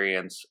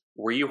experience,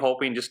 were you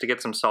hoping just to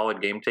get some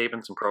solid game tape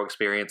and some pro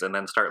experience and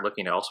then start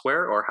looking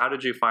elsewhere? Or how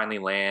did you finally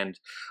land?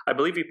 I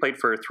believe you played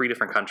for 3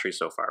 different countries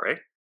so far, right?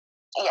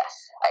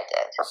 Yes, I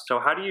did. So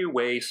how do you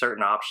weigh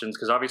certain options?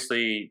 Because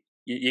obviously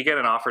you get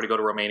an offer to go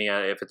to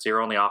Romania. If it's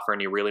your only offer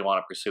and you really want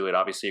to pursue it,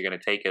 obviously you're going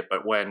to take it.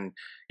 But when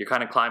you're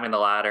kind of climbing the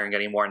ladder and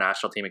getting more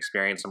national team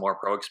experience and more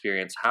pro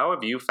experience, how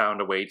have you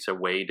found a way to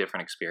weigh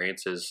different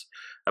experiences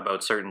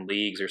about certain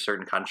leagues or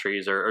certain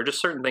countries or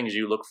just certain things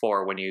you look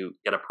for when you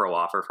get a pro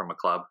offer from a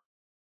club?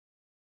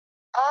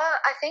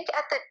 I think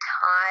at the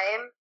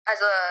time, as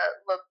a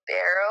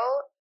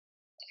libero,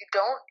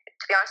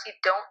 to be honest, you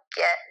don't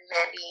get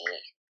many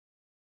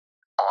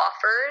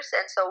offers,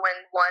 and so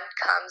when one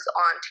comes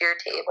onto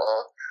your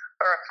table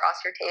or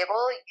across your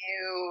table,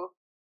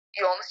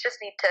 you almost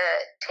just need to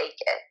take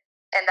it.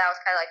 And that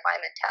was kind of like my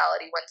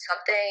mentality when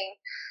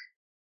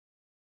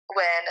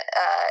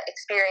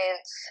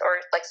experience or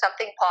like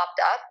something popped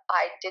up,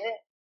 I didn't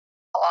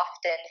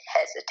often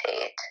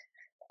hesitate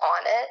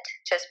on it,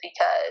 just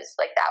because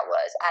like that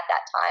was at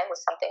that time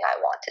was something I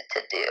wanted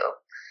to do.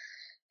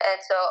 And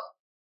so,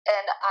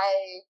 and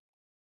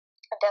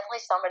I'm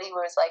definitely somebody who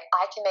was like,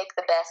 I can make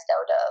the best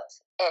out of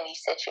any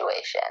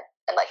situation,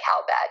 and like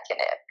how bad can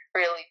it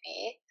really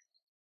be?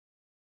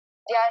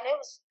 Yeah, and it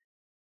was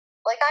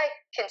like I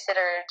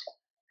considered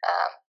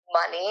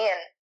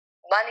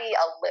money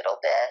a little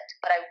bit,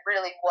 but I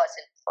really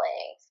wasn't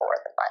playing for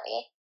the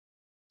money.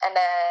 And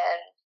then,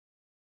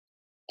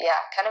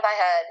 yeah, kind of I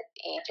had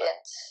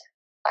agents.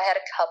 I had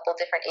a couple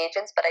different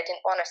agents, but I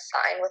didn't want to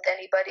sign with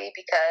anybody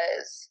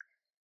because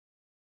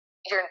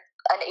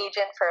an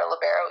agent for a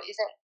libero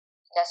isn't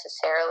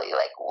necessarily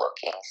like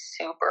looking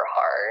super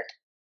hard.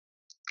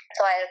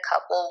 So I had a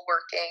couple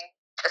working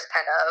just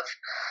kind of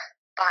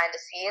behind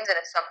the scenes, and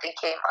if something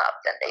came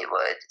up, then they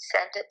would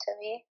send it to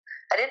me.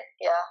 I didn't,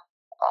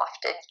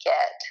 often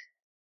get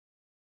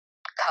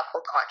a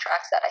couple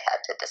contracts that I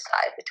had to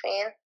decide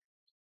between.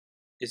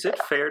 Is it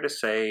fair to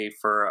say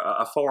for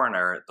a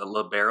foreigner, the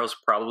libero is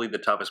probably the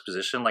toughest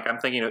position? Like I'm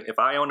thinking, if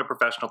I own a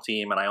professional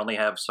team and I only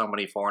have so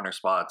many foreigner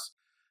spots,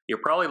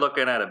 you're probably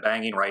looking at a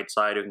banging right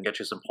side who can get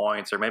you some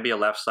points, or maybe a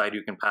left side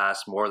who can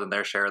pass more than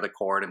their share of the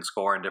court and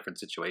score in different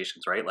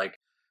situations, right? Like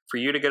for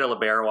you to get a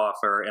libero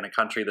offer in a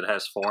country that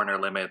has foreigner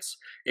limits,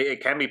 it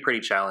can be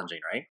pretty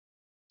challenging, right?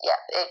 Yeah,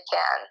 it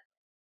can.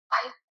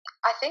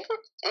 I think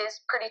it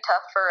is pretty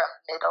tough for a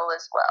middle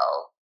as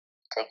well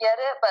to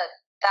get it, but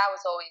that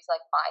was always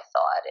like my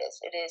thought is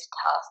it is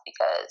tough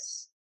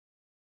because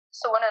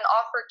so when an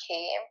offer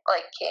came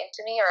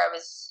to me, or I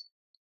was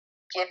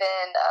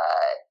given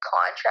a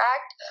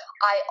contract,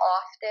 I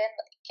often,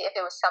 if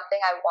it was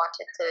something I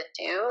wanted to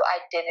do,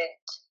 I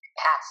didn't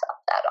pass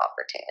up that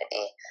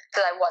opportunity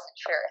because I wasn't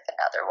sure if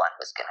another one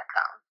was going to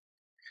come.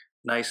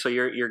 Nice. So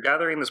you're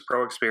gathering this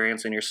pro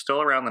experience and you're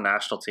still around the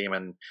national team,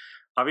 and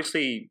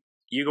obviously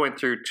you going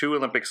through 2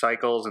 Olympic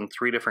cycles and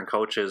 3 different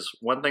coaches.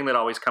 One thing that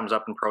always comes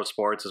up in pro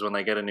sports is when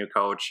they get a new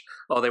coach,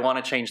 they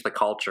want to change the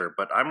culture.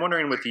 But I'm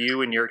wondering with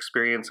you and your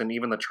experience and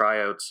even the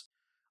tryouts,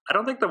 I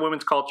don't think the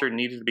women's culture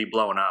needed to be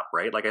blown up,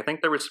 right? Like I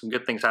think there was some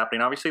good things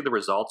happening. Obviously the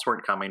results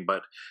weren't coming,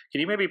 but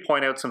can you maybe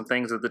point out some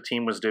things that the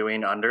team was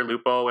doing under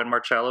Lupo and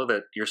Marcello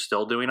that you're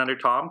still doing under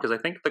Tom? Because I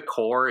think the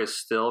core is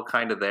still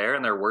kind of there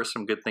and there were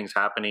some good things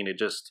happening. It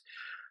just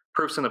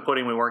proofs in the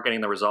pudding we weren't getting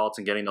the results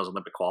and getting those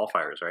Olympic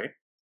qualifiers, right?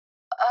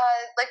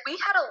 Like we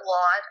had a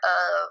lot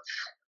of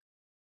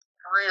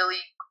really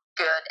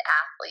good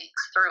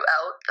athletes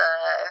throughout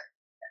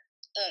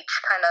each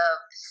kind of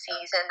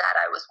season that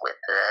I was with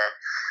the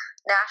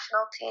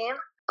national team.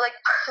 Like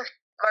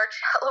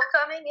Marcello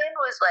coming in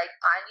was like,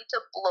 I need to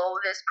blow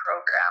this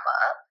program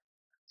up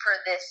for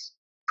this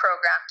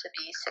program to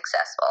be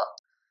successful.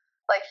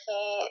 Like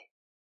he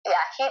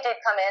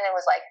did come in and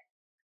was like,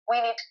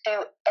 we need to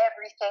do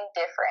everything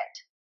different.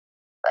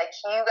 Like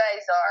you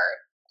guys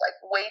are like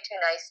way too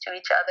nice to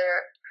each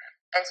other.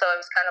 And so it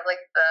was kind of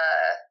like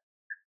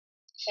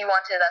he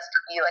wanted us to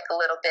be like a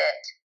little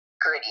bit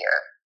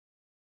grittier.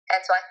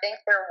 And so I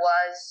think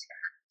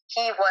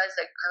he was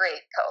a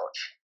great coach.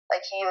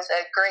 Like he was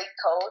a great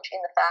coach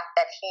in the fact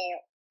that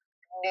he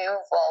knew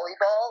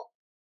volleyball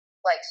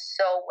like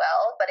so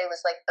well, but it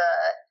was like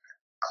the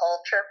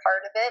culture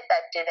part of it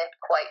that didn't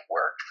quite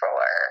work for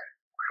our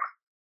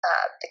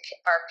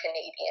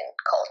Canadian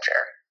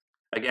culture.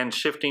 Again,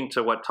 shifting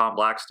to what Tom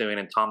Black's doing,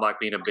 and Tom Black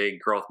being a big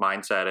growth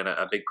mindset, and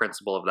a big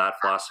principle of that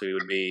philosophy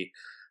would be,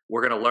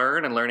 we're going to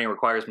learn, and learning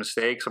requires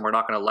mistakes, and we're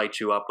not going to light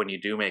you up when you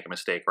do make a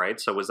mistake, right?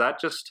 So was that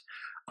just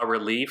a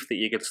relief that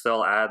you could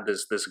still add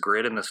this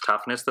grit and this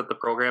toughness that the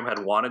program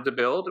had wanted to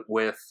build,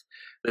 with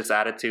this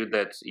attitude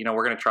that,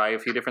 we're going to try a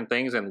few different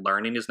things and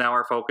learning is now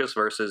our focus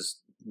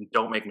versus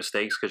don't make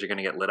mistakes because you're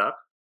going to get lit up?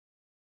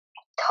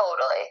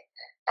 Totally.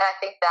 And I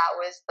think that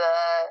was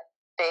the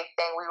big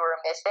thing we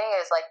were missing,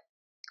 is like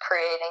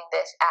creating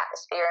this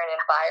atmosphere and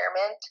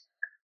environment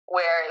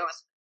where it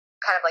was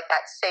kind of like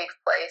that safe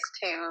place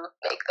to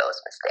make those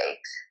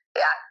mistakes.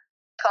 Yeah,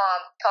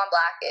 Tom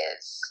Black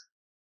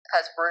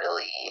has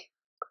really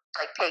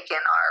like taken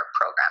our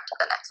program to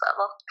the next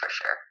level for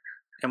sure.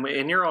 And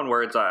in your own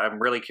words,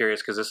 I'm really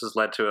curious because this has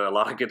led to a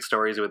lot of good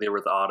stories with you,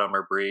 with Autumn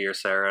or Bree or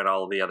Sarah and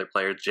all of the other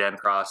players, Jen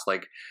Cross.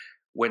 Like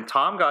when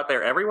Tom got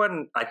there,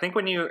 everyone, I think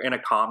when you're in a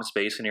calm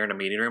space and you're in a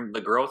meeting room,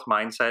 the growth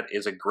mindset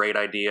is a great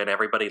idea and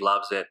everybody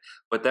loves it.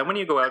 But then when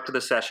you go out to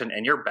the session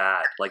and you're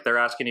bad, like they're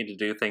asking you to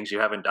do things you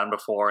haven't done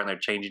before and they're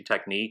changing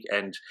technique,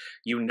 and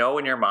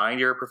in your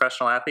mind you're a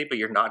professional athlete, but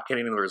you're not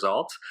getting the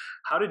results.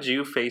 How did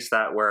you face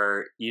that,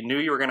 where you knew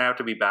you were going to have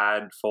to be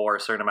bad for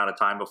a certain amount of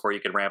time before you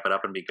could ramp it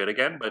up and be good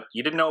again, but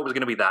you didn't know it was going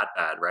to be that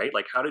bad, right?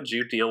 Like how did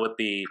you deal with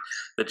the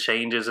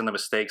changes and the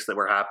mistakes that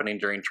were happening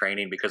during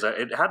training? Because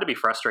it had to be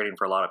frustrating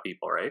for a lot of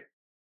people, right?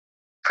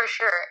 For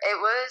sure.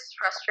 It was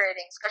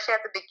frustrating, especially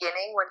at the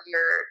beginning when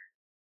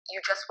you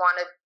just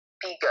want to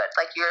be good.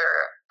 Like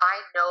I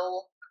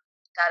know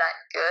that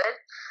I'm good.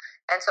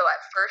 And so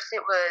at first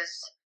it was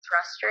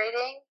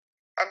frustrating.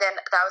 And then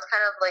that was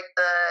kind of like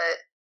the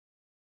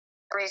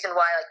reason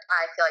why like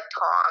I feel like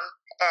Tom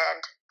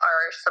and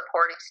our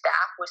supporting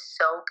staff was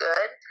so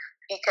good,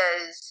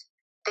 because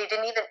they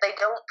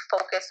don't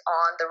focus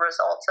on the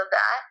results of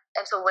that.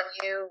 And so when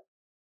you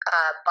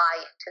buy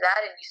into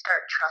that and you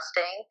start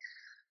trusting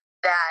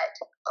that,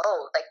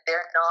 oh, like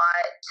they're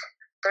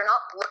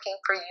not looking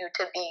for you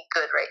to be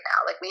good right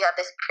now. Like we have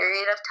this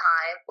period of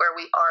time where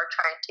we are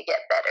trying to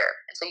get better.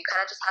 And so you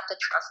kind of just have to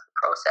trust the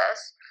process,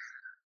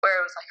 where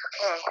it was like,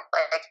 okay,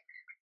 like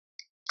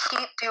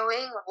keep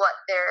doing what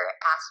they're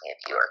asking of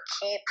you, or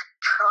keep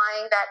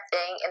trying that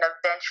thing, and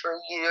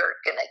eventually you're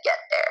gonna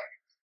get there.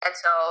 And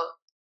so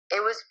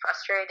it was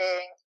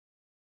frustrating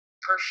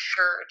for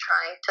sure,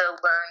 trying to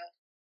learn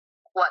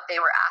what they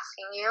were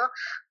asking you,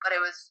 but it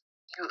was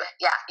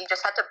you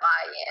just had to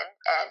buy in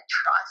and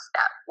trust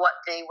that what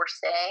they were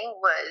saying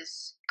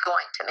was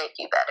going to make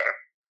you better.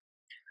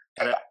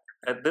 And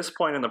at this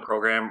point in the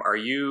program, are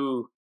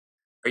you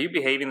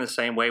behaving the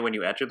same way when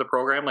you enter the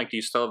program? Like, do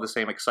you still have the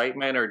same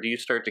excitement, or do you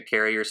start to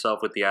carry yourself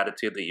with the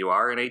attitude that you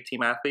are an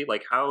A-team athlete?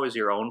 Like, how has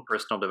your own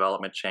personal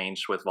development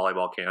changed with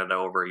Volleyball Canada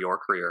over your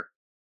career?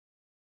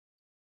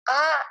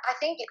 I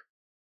think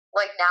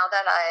like now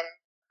that I'm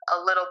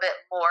a little bit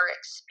more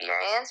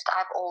experienced,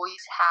 I've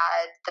always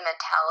had the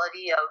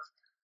mentality of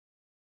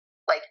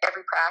like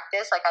every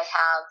practice, like I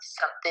have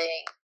something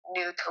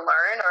new to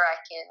learn, or I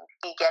can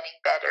be getting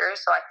better.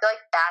 So I feel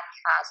like that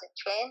hasn't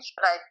changed,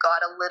 but I've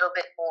got a little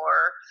bit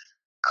more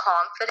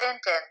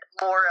confident and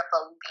more of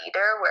a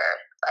leader, where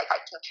like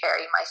I can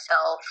carry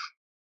myself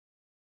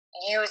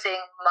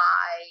using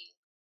my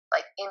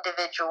like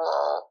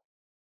individual,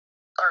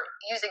 or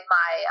using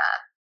my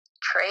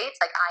traits.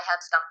 Like I have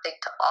something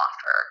to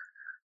offer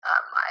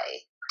my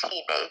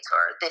teammates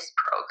or this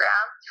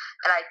program.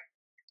 And I,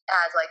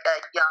 as like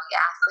a young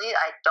athlete,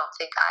 I don't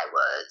think I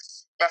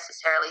was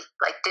necessarily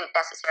like didn't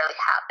necessarily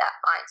have that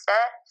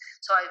mindset.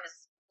 So I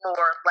was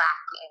more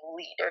lacking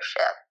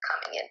leadership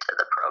coming into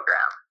the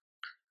program.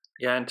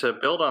 Yeah, and to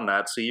build on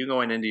that, so you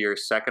going into your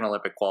second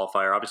Olympic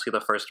qualifier, obviously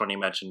the first one you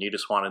mentioned, you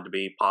just wanted to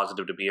be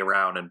positive, to be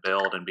around and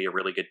build and be a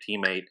really good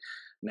teammate.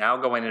 Now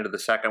going into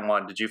the second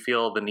one, did you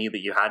feel the need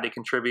that you had to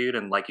contribute?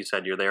 And like you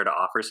said, you're there to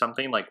offer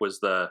something. Like, was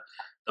the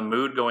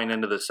mood going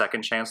into the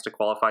second chance to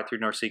qualify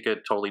through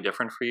NORCECA totally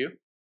different for you?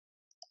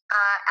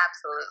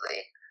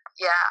 Absolutely.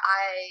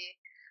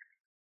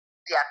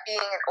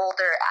 Being an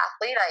older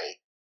athlete, I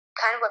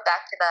kind of went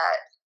back to that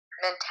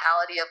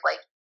mentality of like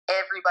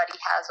everybody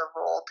has a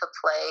role to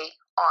play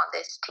on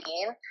this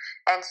team.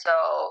 And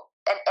so,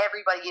 and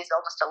everybody is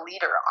almost a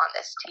leader on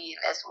this team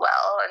as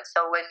well. And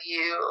so when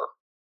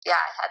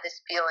I had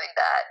this feeling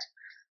that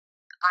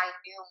I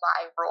knew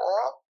my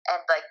role,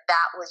 and like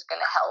that was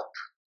going to help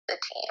the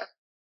team.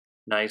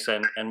 Nice.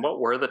 And what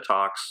were the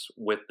talks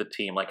with the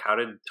team? Like, how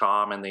did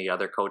Tom and the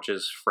other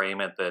coaches frame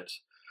it that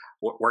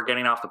we're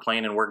getting off the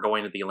plane and we're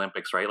going to the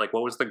Olympics, right? Like,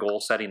 what was the goal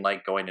setting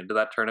like going into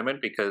that tournament?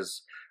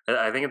 Because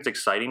I think it's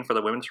exciting for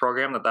the women's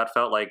program that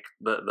felt like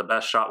the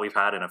best shot we've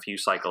had in a few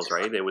cycles,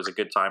 right? It was a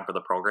good time for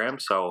the program.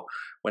 So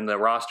when the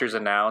roster's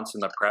announced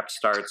and the prep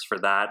starts for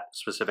that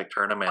specific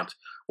tournament,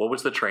 what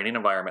was the training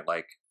environment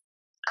like?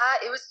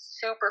 It was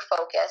super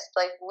focused.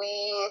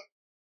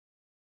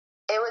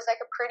 It was like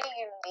a pretty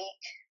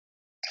unique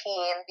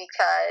team,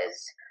 because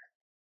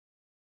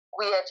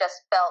we had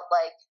just felt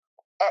like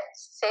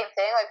same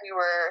thing, like we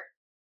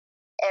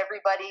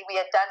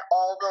had done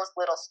all those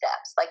little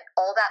steps, like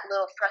all that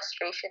little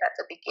frustration at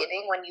the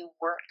beginning when you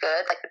weren't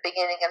good, like the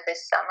beginning of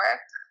this summer,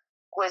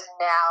 was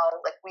now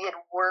like we had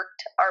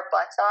worked our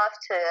butts off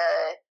to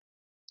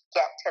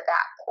get to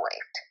that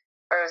point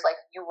where it was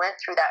like you went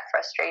through that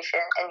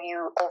frustration and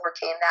you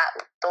overcame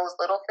those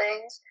little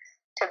things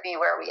to be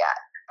where we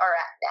are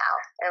at now.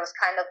 And it was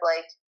kind of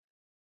like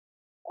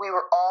we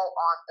were all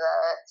on the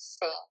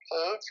same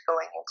page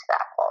going into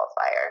that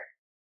qualifier.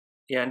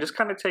 Yeah, and just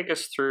kind of take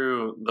us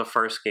through the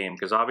first game,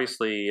 because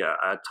obviously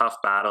a tough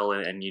battle,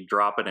 and you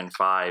drop it in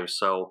 5.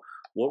 So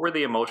what were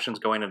the emotions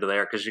going into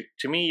there? Because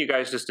to me, you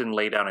guys just didn't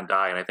lay down and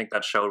die, and I think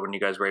that showed when you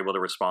guys were able to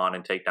respond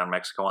and take down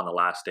Mexico on the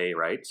last day,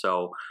 right?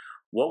 So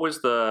what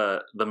was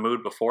the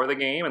mood before the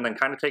game, and then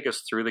kind of take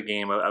us through the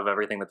game of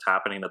everything that's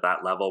happening at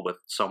that level with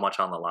so much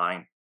on the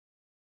line?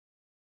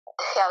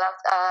 Yeah,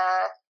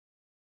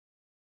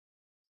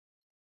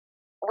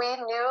 we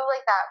knew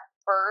like that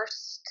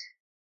first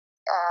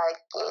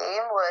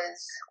game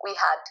was we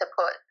had to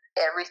put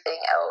everything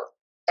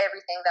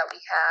that we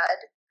had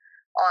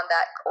on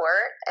that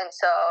court. And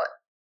so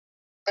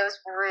it was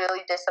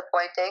really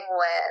disappointing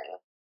when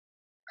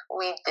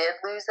we did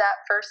lose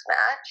that first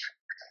match,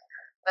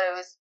 but it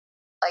was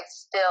like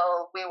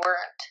still we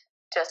weren't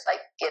just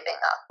like giving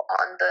up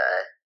on the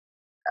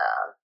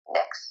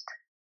next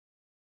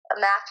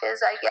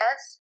matches, I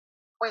guess.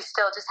 We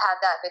still just had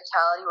that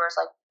mentality where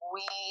it's like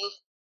we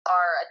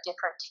are a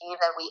different team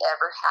than we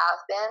ever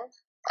have been.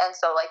 And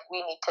so, like,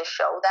 we need to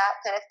show that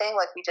kind of thing.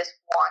 Like, we just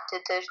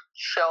wanted to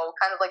show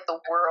kind of like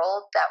the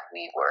world that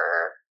we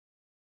were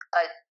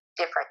a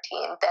different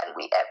team than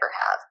we ever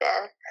have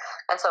been.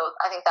 And so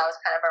I think that was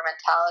kind of our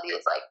mentality,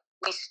 is like,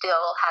 we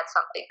still had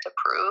something to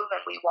prove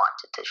and we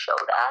wanted to show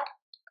that.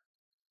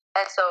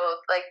 And so,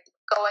 like,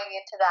 going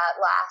into that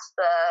last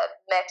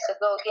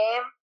Mexico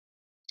game,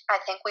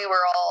 I think we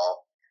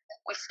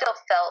still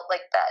felt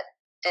like that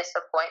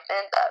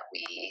disappointment that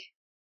we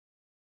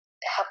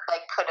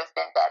could have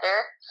been better.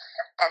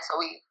 And so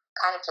we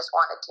kind of just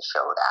wanted to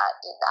show that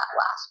in that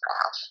last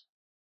match.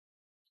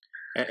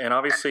 And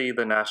obviously,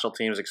 the national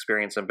team's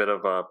experiencing a bit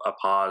of a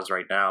pause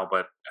right now,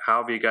 but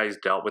how have you guys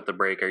dealt with the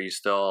break? Are you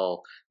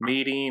still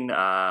meeting?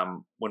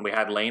 When we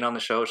had Lane on the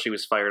show, she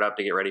was fired up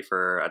to get ready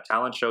for a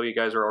talent show you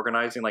guys are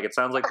organizing. Like, it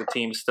sounds like the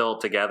team's still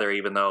together,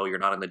 even though you're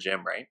not in the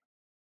gym, right?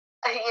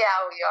 Yeah,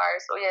 we are.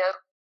 So we have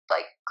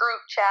like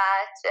group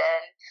chats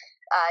and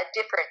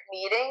different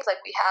meetings.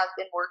 Like, we have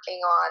been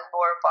working on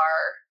more of our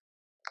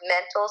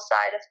mental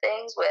side of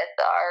things with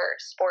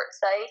our sports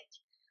site.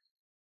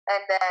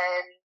 And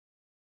then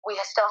we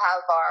still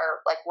have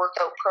our like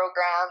workout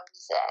programs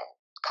and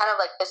kind of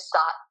like the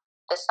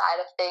side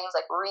of things,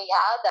 like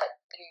rehab,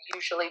 that you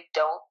usually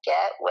don't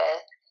get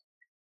with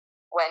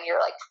when you're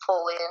like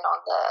full in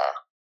on the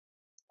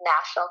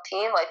national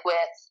team, like full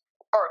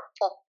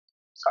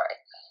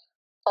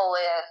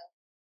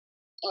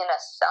in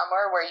a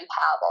summer where you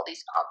have all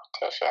these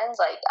competitions.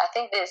 Like, I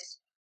think this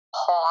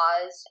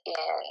pause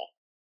in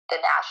the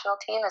national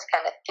team has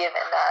kind of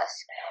given us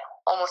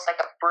almost like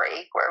a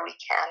break where we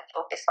can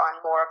focus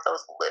on more of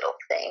those little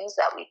things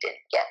that we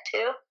didn't get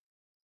to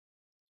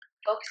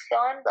focus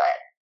on. But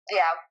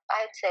yeah,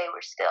 I'd say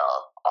we're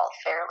still all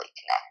fairly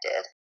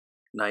connected.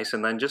 Nice.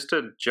 And then just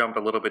to jump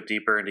a little bit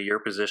deeper into your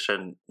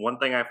position, one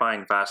thing I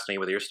find fascinating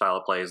with your style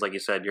of play is, like you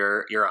said,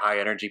 you're a high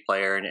energy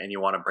player and you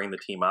want to bring the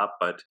team up,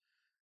 but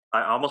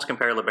I almost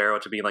compare libero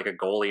to being like a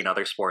goalie in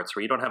other sports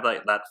where you don't have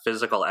that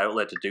physical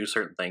outlet to do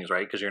certain things,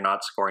 right? Because you're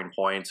not scoring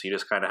points. You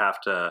just kind of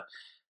have to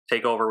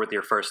take over with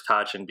your first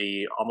touch and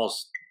be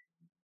almost,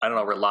 I don't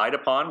know, relied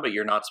upon, but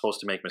you're not supposed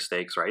to make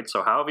mistakes, right?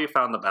 So how have you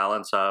found the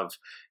balance of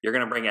you're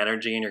going to bring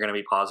energy and you're going to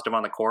be positive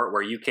on the court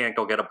where you can't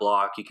go get a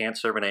block, you can't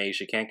serve an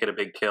ace, you can't get a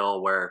big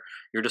kill, where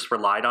you're just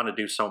relied on to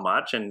do so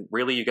much, and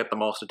really you get the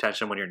most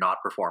attention when you're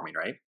not performing,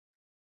 right?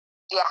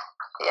 Yeah,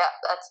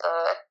 that's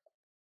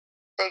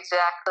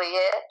exactly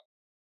it.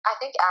 I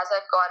think as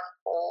I've gotten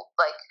old,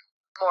 like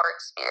more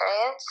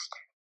experienced,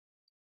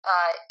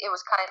 it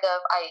was kind of,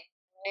 I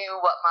knew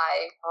what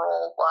my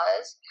role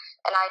was,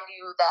 and I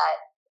knew that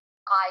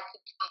I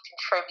could be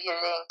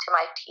contributing to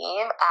my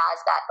team as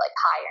that like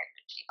high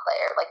energy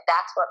player. Like,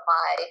 that's what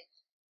my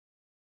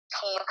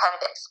team kind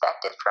of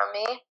expected from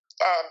me.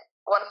 And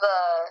one of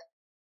the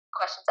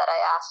questions that I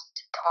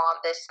asked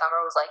Tom this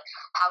summer was like,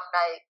 how can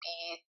I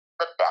be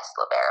the best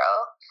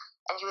libero?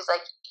 And he was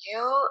like,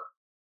 you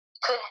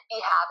could be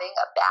having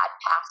a bad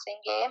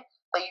passing game,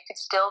 but you could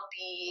still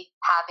be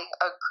having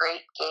a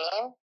great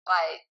game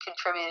by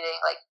contributing,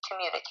 like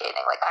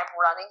communicating. Like, I'm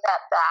running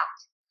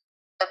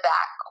the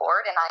back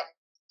court, and I'm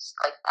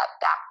like that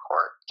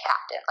backcourt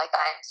captain. Like,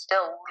 I'm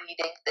still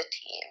leading the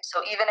team.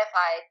 So even if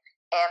I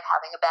am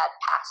having a bad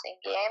passing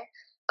game,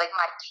 like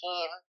my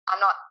team, I'm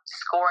not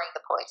scoring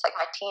the points. Like,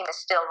 my team is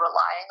still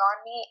relying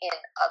on me in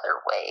other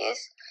ways.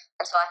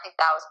 And so I think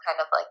that was kind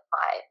of like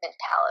my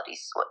mentality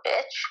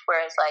switch.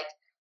 Whereas, like,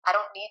 I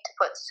don't need to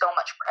put so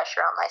much pressure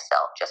on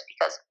myself just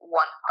because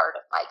one part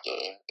of my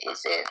game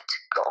isn't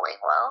going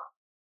well.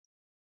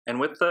 And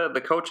with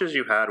the coaches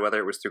you had, whether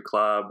it was through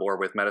club or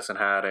with Medicine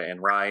Hat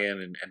and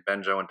Ryan and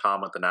Benjo and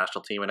Tom with the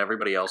national team and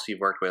everybody else you've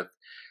worked with,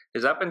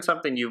 has that been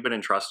something you've been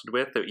entrusted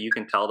with, that you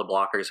can tell the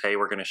blockers, hey,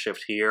 we're going to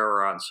shift here,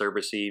 or on serve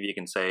receive, you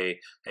can say,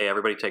 hey,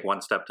 everybody take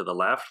one step to the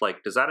left?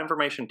 Like, does that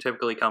information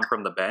typically come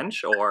from the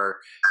bench, or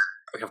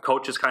have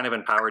coaches kind of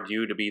empowered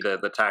you to be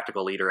the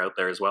tactical leader out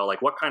there as well?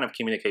 Like, what kind of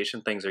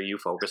communication things are you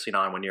focusing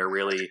on when you're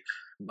really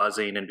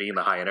buzzing and being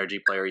the high energy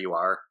player you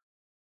are?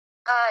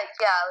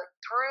 Yeah,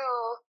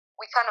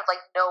 we kind of like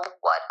know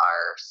what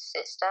our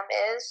system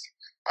is.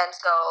 And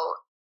so,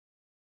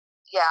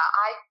 yeah,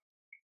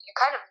 you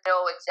kind of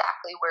know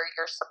exactly where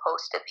you're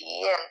supposed to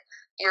be, and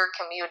you're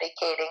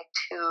communicating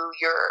to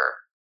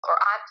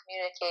I'm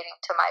communicating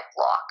to my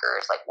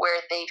blockers, like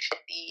where they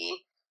should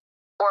be,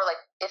 or like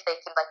if they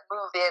can like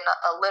move in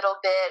a little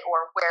bit,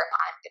 or where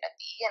I'm going to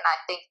be. And I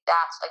think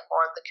that's like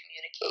more of the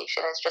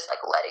communication, is just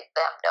like letting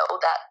them know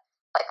that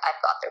like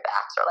I've got their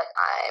backs, or like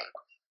I'm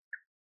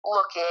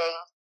looking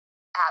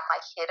at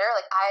my hitter.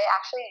 Like, I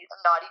actually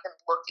am not even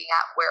looking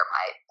at where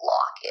my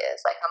block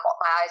is. Like,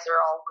 my eyes are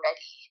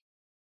already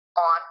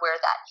on where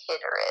that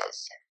hitter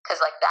is, because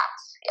like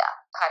that's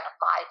kind of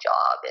my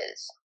job.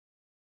 Is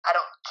I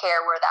don't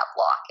care where that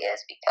block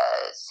is,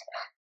 because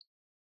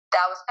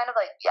that was kind of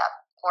like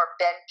more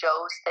Ben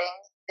Joe's thing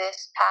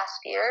this past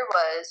year,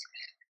 was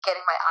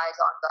getting my eyes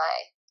on my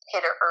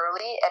hitter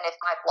early, and if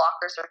my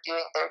blockers are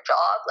doing their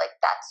job, like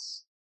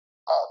that's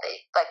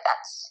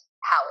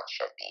how it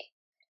should be.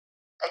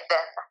 Like,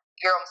 then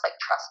you're almost like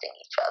trusting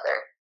each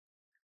other.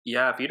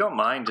 Yeah, if you don't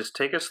mind, just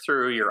take us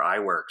through your eye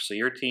work. So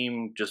your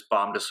team just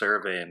bombed a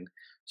serve in.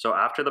 So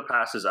after the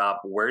pass is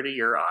up, where do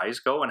your eyes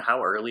go and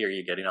how early are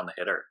you getting on the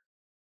hitter?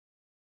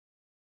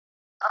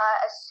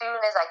 As soon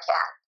as I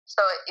can.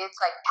 So it's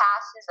like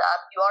passes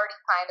up. You already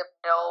kind of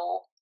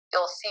know,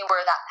 you'll see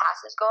where that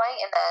pass is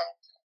going, and then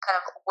kind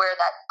of where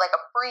that, like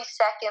a free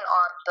second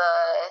on the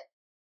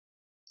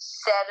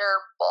setter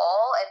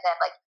ball, and then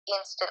like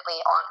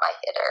instantly on my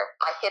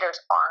hitter's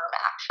arm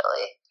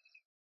actually.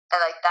 And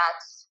like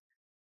that's,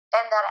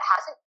 and that it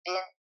hasn't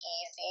been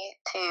easy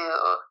to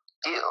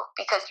do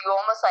because you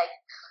almost like,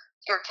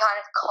 you're kind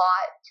of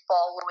caught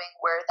following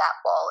where that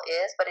ball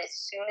is, but as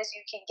soon as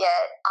I can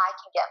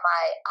get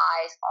my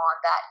eyes on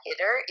that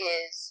hitter,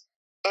 is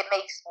it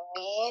makes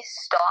me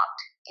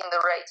stopped in the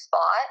right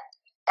spot,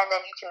 and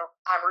then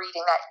I'm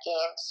reading that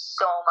game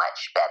so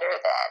much better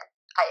than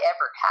I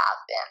ever have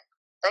been.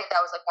 I think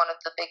that was like one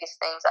of the biggest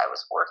things I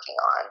was working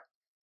on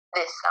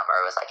this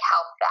summer, was like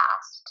how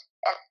fast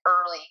and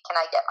early can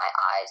I get my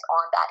eyes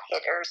on that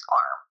hitter's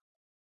arm.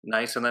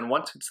 Nice. And then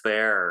once it's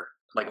there,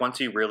 like once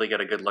you really get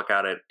a good look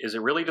at it, is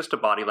it really just a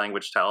body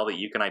language tell that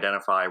you can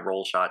identify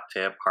roll shot,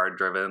 tip, hard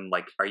driven?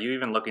 Like, are you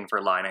even looking for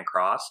line and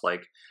cross?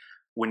 Like,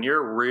 when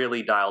you're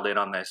really dialed in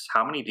on this,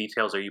 how many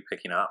details are you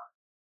picking up?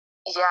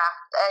 Yeah,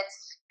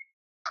 it's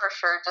for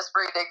sure just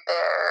reading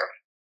their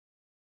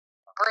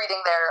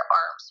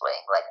arm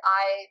swing. Like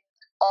I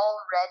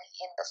already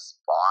in the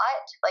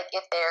spot, like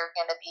if they're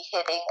gonna be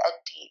hitting a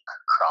deep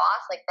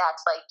cross, like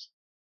that's like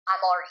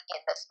I'm already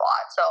in the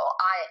spot. So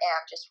I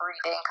am just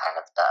reading kind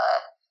of the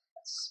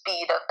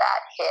speed of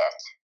that hit,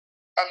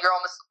 and you're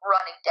almost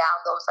running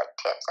down those like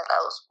tips and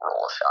those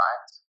roll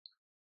shots.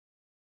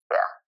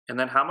 Yeah. And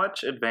then how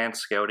much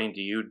advanced scouting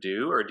do you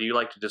do, or do you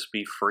like to just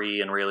be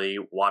free and really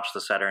watch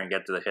the setter and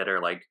get to the hitter?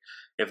 Like,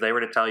 if they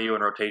were to tell you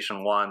in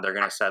rotation one, they're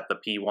going to set the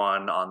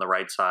P1 on the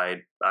right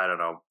side, I don't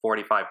know,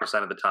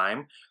 45% of the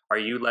time, are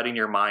you letting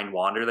your mind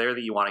wander there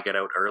that you want to get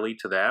out early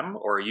to them,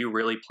 or are you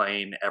really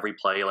playing every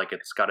play like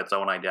it's got its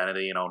own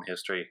identity and own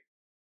history?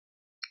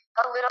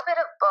 A little bit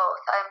of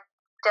both. I'm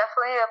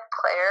definitely a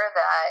player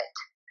that,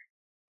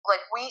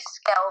 like, we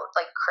scout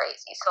like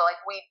crazy, so like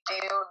we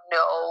do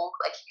know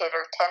like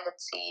hitter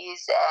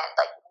tendencies and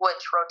like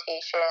which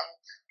rotation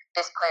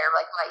this player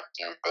like might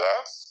do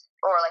this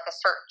or like a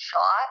certain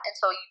shot, and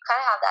so you kind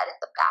of have that in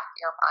the back of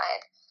your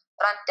mind.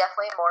 But I'm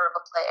definitely more of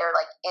a player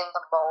like in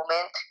the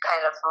moment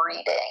kind of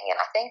reading, and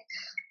I think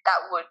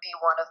that would be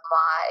one of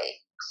my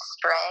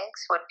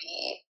strengths, would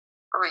be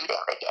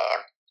reading the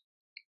game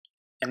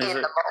And in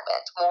the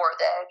moment more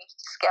than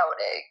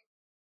scouting.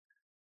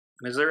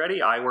 is there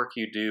any eye work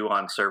you do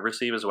on serve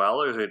receive as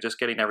well, or is it just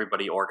getting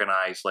everybody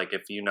organized? Like,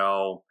 if you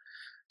know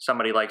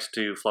somebody likes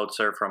to float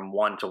serve from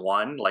one to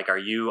one, like, are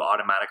you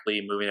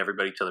automatically moving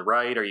everybody to the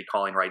right? Are you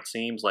calling right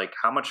seams? Like,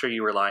 how much are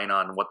you relying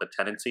on what the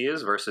tendency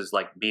is versus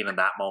like being in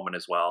that moment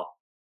as well?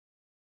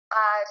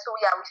 So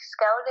yeah, we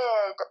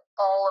scouted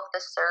all of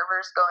the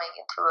servers going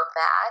into a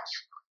match,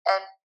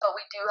 and but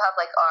we do have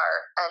like our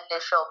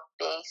initial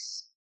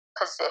base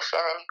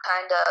position,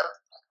 and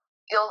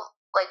you'll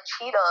like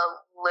cheat a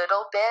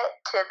little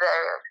bit to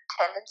their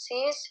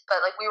tendencies,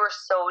 but like we were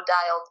so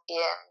dialed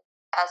in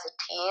as a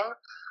team,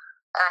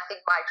 and I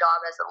think my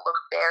job as a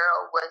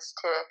libero was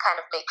to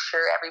kind of make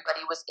sure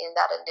everybody was in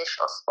that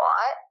initial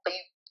spot. But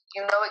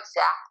you know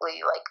exactly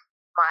like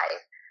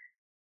my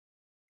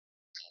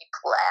deep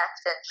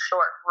left and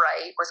short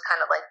right was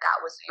kind of like that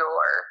was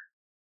your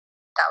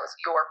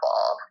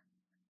ball,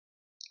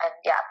 and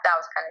yeah, that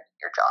was kind of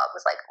your job,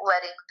 was like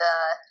letting the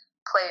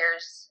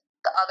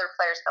other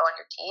players know on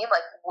your team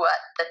like what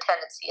the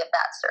tendency of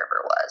that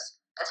server was,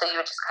 and so you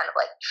would just kind of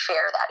like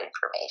share that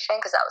information,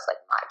 because that was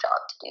like my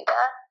job to do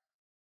that.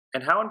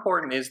 And how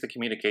important is the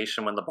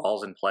communication when the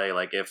ball's in play?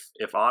 Like, if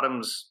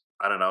Autumn's,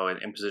 I don't know,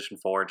 in position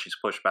four and she's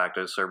pushed back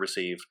to serve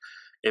receive,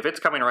 if it's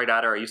coming right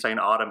at her, are you saying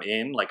Autumn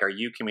in? Like, are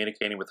you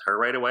communicating with her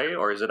right away,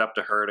 or is it up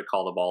to her to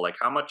call the ball? Like,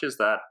 how much is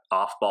that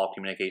off-ball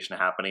communication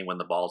happening when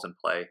the ball's in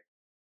play?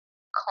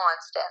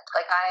 Constant.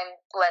 Like I'm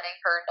letting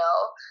her know.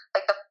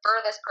 Like the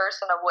furthest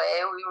person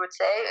away, we would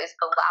say, is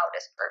the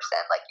loudest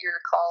person. Like you're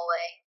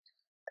calling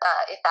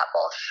if that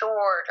ball's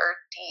short or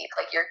deep.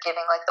 Like you're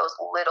giving like those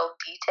little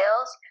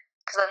details.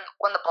 Because then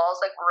when the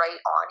ball's like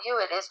right on you,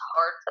 it is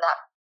hard for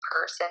that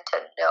person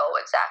to know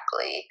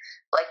exactly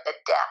like the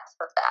depth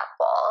of that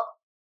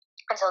ball.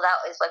 And so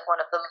that is like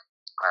one of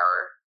our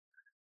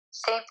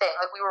same thing.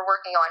 Like we were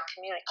working on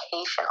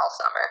communication all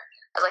summer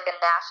as like a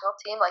national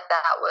team. Like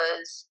that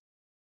was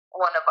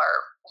one of our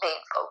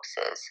main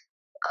focuses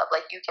of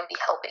like you can be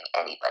helping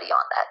anybody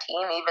on that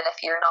team even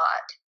if you're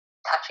not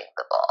touching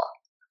the ball.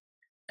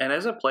 And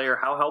as a player,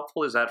 how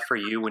helpful is that for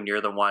you when you're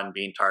the one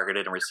being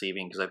targeted and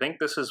receiving? Because I think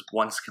this is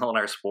one skill in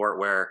our sport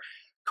where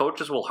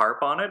coaches will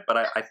harp on it, but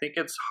I think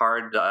it's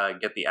hard to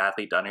get the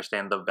athlete to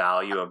understand the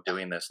value of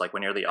doing this. Like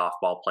when you're the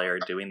off-ball player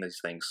doing these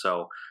things.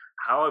 So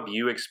how have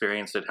you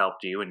experienced it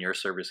helped you in your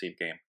serve receive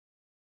game?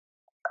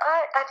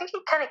 I think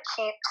it kind of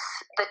keeps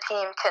the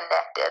team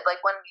connected.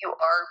 Like when you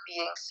are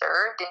being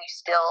served and you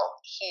still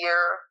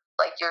hear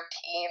like your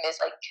team is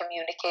like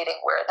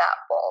communicating where that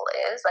ball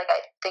is. Like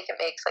I think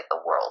it makes like the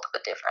world of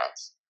a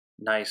difference.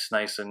 Nice,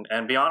 nice.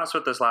 And be honest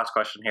with this last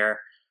question here.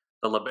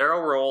 The libero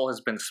role has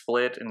been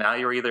split, and now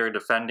you're either a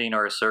defending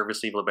or a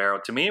service-y libero.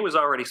 To me, it was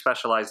already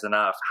specialized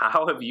enough.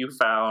 How have you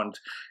found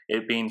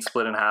it being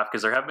split in half?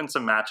 Because there have been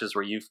some matches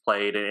where you've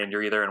played and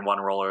you're either in one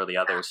role or the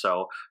other.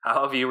 So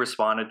how have you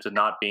responded to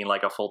not being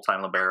like a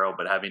full-time libero,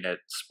 but having it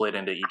split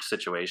into each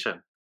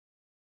situation?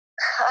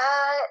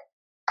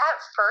 At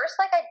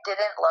first, like I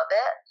didn't love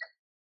it,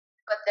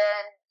 but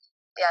then,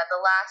 yeah,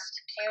 the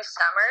last few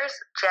summers,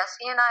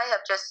 Jesse and I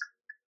have just,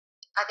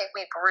 I think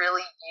we've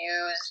really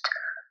used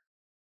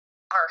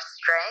our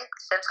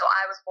strengths. And so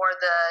I was more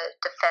the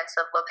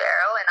defensive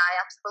libero, and I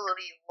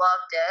absolutely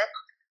loved it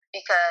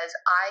because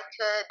I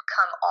could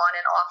come on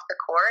and off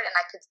the court and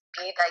I could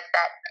be like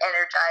that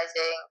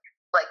energizing,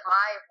 like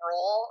my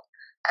role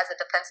as a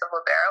defensive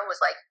libero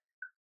was like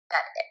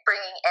that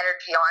bringing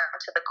energy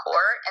onto the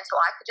court. And so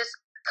I could just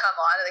come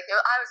on. Like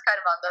I was kind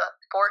of on the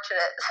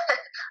fortunate.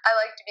 I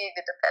liked being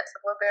the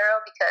defensive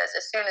libero because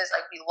as soon as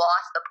like we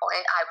lost the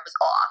point, I was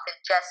off and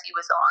Jessie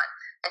was on,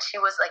 and she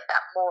was like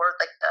that more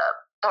like the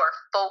more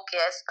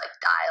focused, like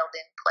dialed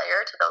in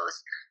player to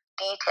those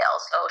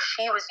details. So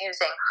she was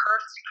using her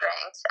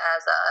strengths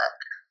as a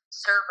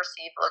serve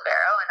receive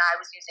libero, and I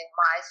was using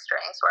my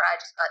strengths where I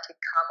just got to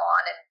come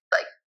on and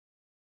like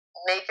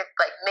make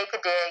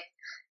a dig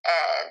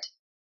and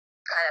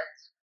kind of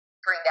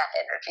bring that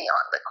energy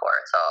on the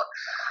court. So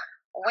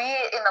we,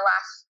 in the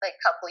last like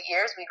couple of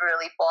years, we've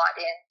really bought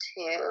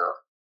into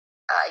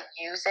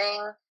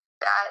using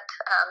that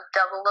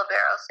double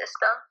libero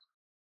system.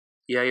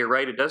 Yeah, you're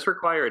right. It does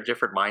require a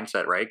different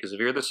mindset, right? Because if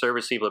you're the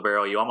service receive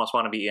libero, you almost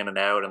want to be in and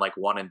out and like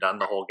one and done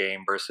the whole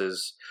game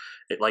versus,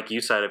 like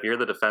you said, if you're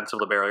the defensive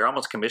libero, you're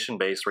almost commission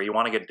based where you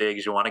want to get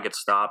digs, you want to get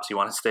stops, you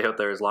want to stay out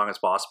there as long as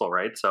possible,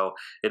 right? So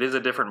it is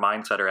a different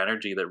mindset or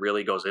energy that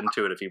really goes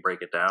into it if you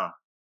break it down.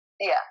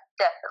 Yeah,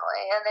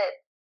 definitely. And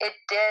it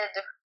did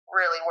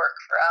really work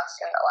for us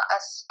in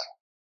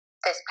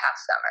this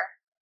past summer.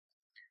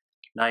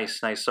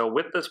 Nice, nice. So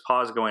with this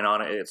pause going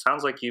on, it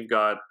sounds like you've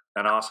got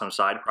an awesome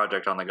side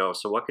project on the go.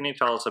 So what can you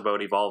tell us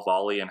about Evolve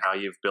Volley and how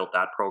you've built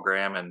that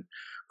program and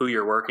who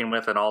you're working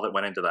with and all that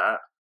went into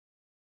that?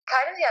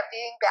 Kind of, yeah,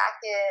 being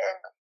back in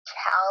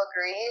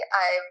Calgary,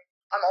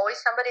 I'm always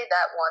somebody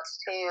that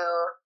wants to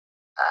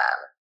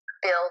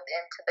build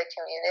into the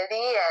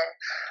community, and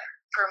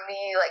for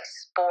me, like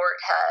sport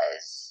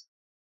has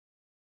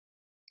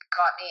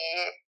got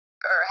me,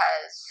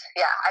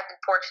 I've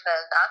been fortunate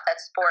enough that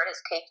sport has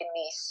taken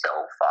me so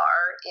far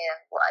in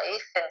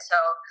life. And so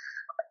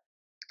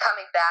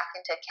coming back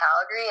into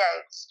Calgary,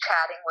 I was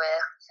chatting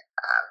with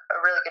a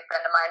really good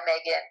friend of mine,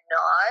 Megan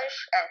Naj,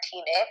 and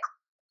teammate.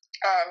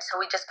 And so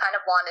we just kind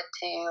of wanted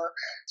to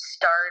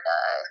start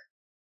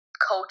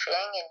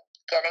coaching and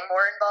getting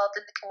more involved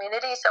in the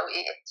community. So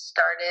we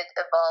started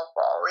Evolve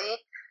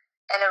Volley.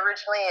 And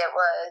originally it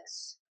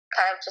was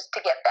kind of just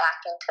to get back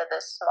into the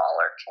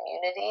smaller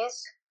communities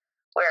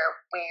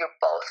where we are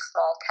both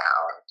small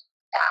town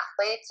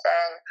athletes.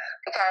 And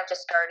we kind of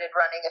just started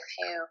running a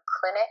few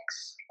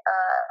clinics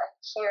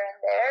here and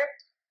there.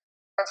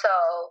 And so,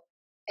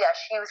 yeah,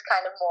 she was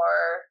kind of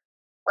more,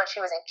 when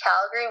she was in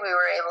Calgary, we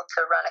were able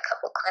to run a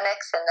couple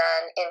clinics. And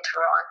then in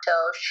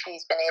Toronto,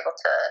 she's been able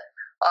to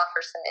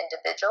offer some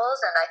individuals.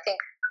 And I think,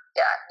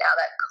 yeah, now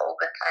that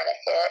COVID kind of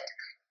hit,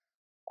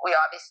 we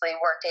obviously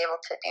weren't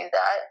able to do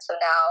that. And so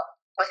now,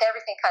 with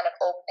everything kind of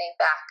opening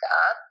back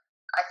up,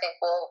 I think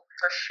we'll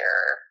for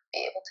sure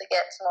be able to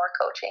get some more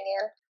coaching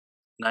in.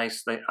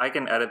 Nice. I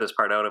can edit this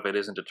part out if it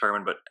isn't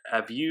determined, but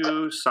have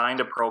you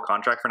signed a pro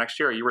contract for next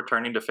year? Are you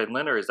returning to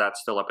Finland, or is that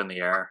still up in the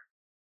air?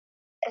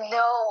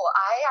 No,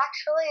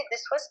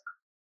 this was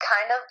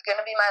kind of going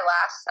to be my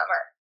last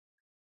summer.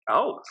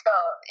 Oh. So,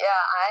 yeah,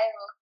 I'm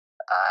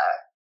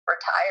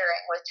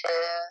retiring, which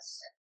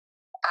is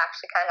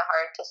actually kind of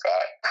hard to say.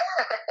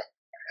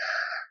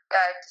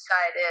 I've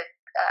decided,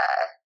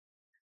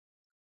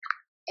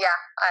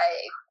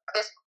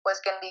 this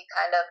was going to be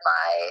kind of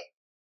my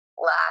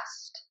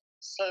last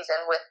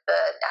season with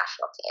the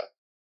national team.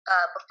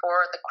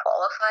 Before the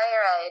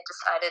qualifier, I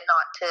decided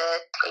not to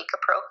take a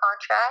pro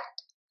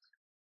contract,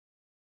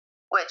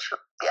 which,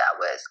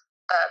 was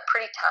a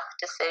pretty tough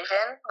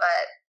decision,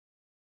 but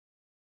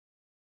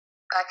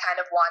I kind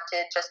of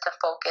wanted just to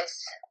focus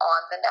on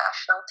the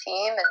national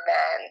team, and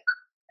then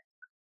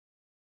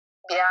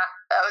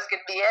that was going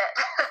to be it.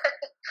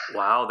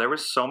 Wow, there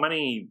was so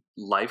many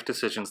life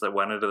decisions that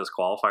went into this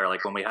qualifier.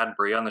 Like when we had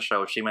Brie on the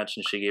show, she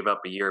mentioned she gave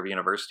up a year of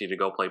university to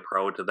go play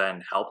pro to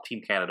then help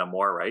Team Canada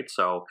more, right?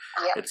 So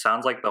It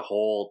sounds like the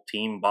whole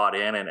team bought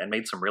in and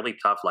made some really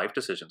tough life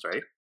decisions,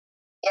 right?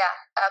 Yeah,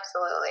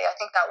 absolutely. I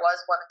think that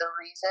was one of the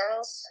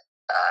reasons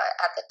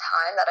at the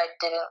time that I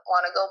didn't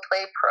want to go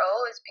play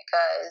pro, is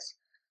because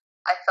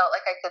I felt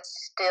like I could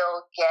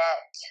still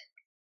get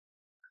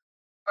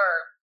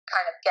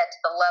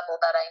to the level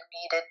that I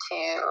needed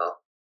to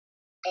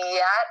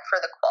be at for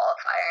the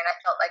qualifier. And I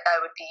felt like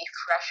I would be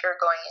fresher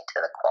going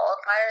into the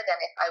qualifier than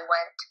if I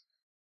went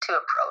to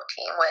a pro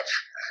team, which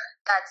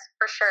that's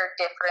for sure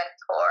different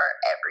for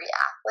every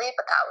athlete,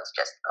 but that was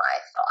just my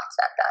thoughts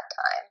at that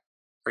time.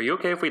 Are you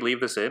okay if we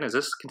leave this in? Is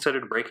this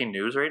considered breaking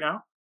news right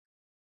now?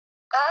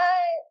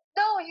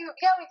 No, we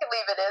can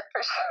leave it in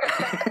for sure.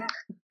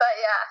 But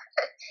yeah,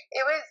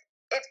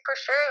 it's for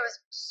sure, it was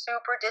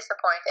super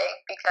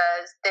disappointing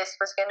because this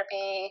was going to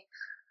be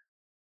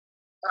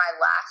my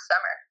last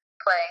summer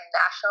playing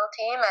national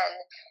team, and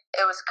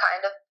it was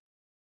kind of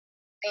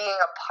being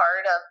a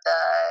part of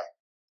the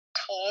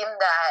team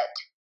that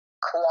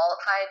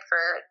qualified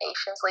for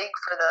Nations League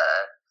for the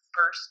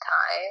first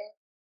time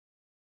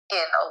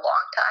in a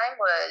long time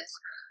was,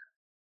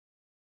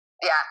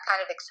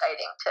 kind of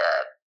exciting to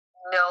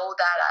know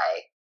that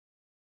I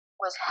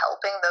was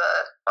helping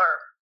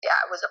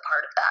I was a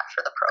part of that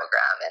for the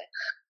program, and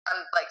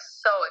I'm like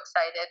so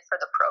excited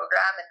for the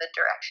program and the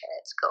direction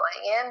it's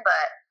going in,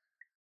 but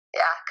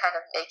kind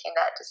of making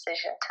that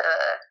decision to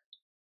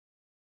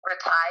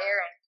retire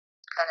and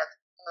kind of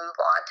move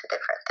on to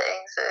different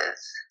things is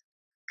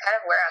kind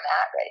of where I'm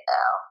at right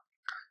now.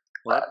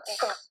 Well,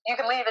 you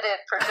can leave it in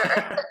for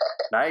sure.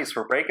 Nice.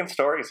 We're breaking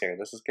stories here.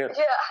 This is good.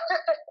 Yeah.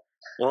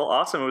 Well,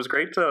 awesome. It was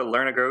great to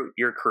learn about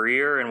your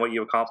career and what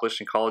you accomplished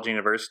in college and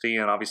university,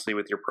 and obviously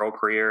with your pro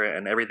career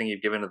and everything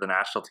you've given to the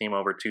national team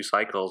over 2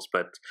 cycles.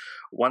 But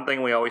one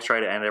thing we always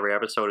try to end every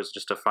episode is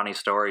just a funny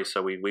story.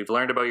 So we've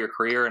learned about your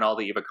career and all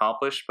that you've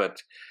accomplished, but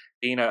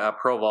being a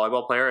pro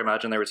volleyball player, I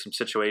imagine there were some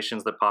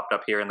situations that popped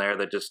up here and there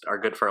that just are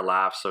good for a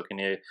laugh. So can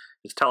you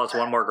just tell us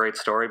one more great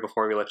story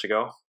before we let you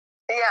go?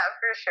 Yeah,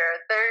 for sure.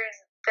 There's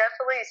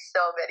definitely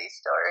so many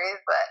stories,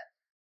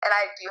 and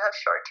I do have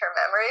short-term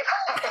memory.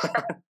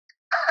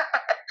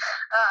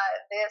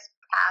 This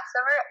past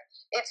summer,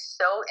 it's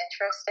so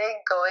interesting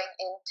going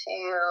into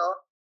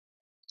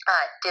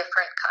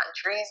different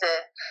countries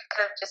and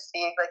kind of just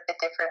seeing like the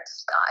different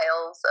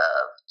styles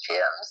of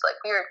gyms. Like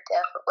we were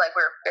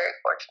very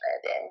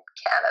fortunate in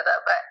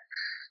Canada, but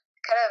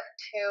kind of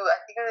I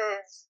think it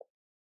was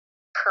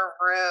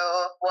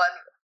Peru.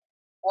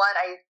 One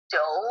I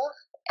dove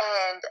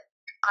and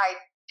I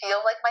feel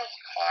like my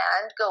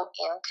hand go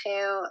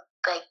into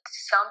like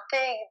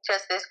something,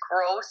 just this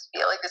gross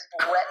feeling, this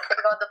wet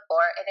thing on the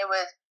floor, and it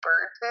was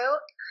bird poo.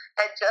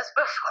 And just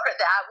before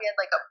that, we had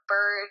like a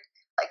bird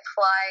like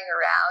flying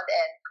around,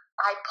 and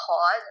I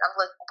paused and I'm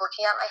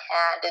looking at my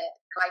hand, and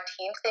my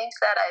team thinks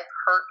that I've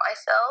hurt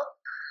myself.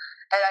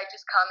 And I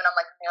just come and I'm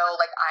like, no,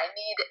 like I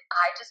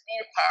just need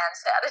hand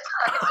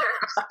sanitizer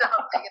or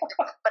something.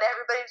 But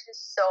everybody's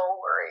just so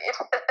worried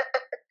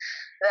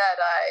that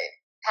I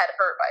had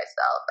hurt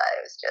myself that I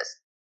was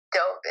just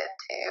dove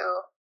into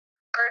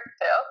bird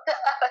poo.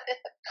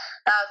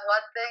 That was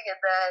one thing.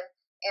 And then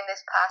in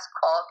this past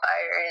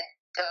qualifier in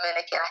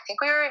Dominican, I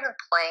think we were even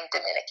playing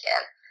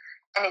Dominican,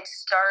 and I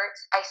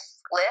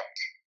slipped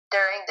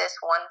during this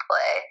one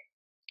play,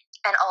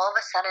 and all of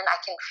a sudden I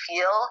can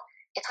feel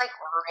it's like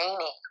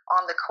raining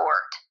on the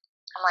court.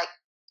 I'm like,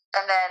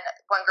 and then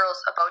one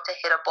girl's about to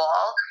hit a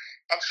ball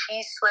and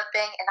she's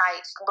slipping, and I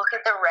look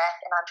at the ref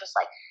and I'm just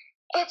like,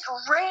 it's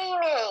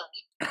raining.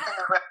 And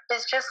the ref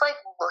is just like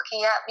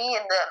looking at me,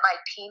 and my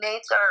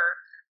teammates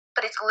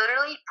but it's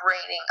literally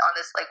raining on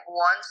this like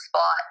one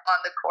spot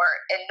on the court,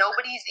 and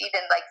nobody's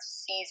even like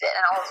sees it.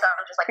 And all of a sudden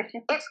I'm just like,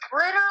 it's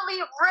literally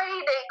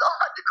raining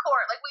on the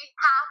court. Like we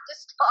have to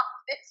stop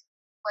this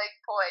like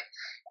point.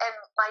 And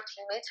my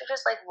teammates are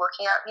just like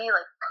looking at me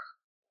like,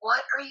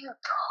 what are you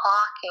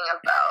talking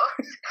about?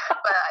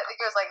 But I think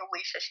it was like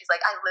Alicia, she's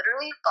like, I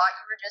literally thought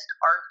you were just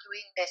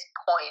arguing this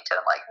point. And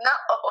I'm like, no.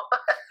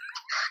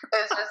 It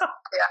was just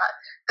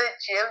the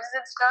gyms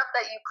and stuff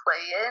that you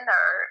play in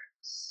are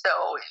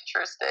so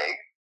interesting.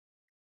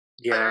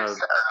 Yeah.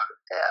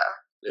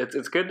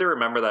 It's good to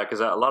remember that, because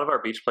a lot of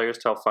our beach players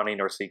tell funny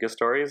NORCECA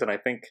stories, and I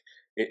think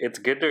it's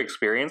good to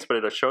experience, but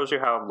it shows you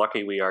how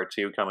lucky we are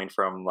too, coming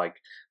from like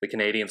the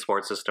Canadian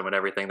sports system and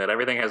everything, that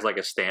everything has like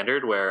a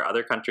standard where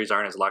other countries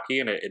aren't as lucky,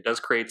 and it does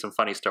create some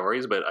funny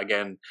stories. But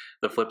again,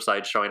 the flip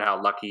side showing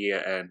how lucky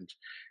and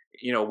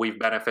we've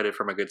benefited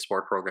from a good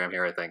sport program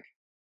here, I think.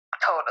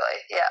 Totally,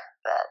 yeah,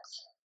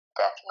 that's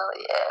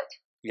definitely it.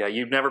 Yeah,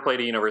 you've never played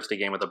a university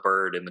game with a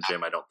bird in the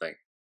gym, I don't think.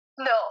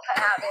 No,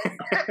 I haven't.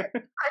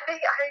 I think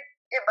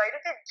it might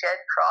have been Jen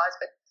Cross,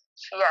 but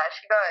she got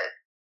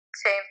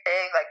same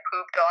thing, like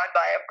pooped on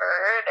by a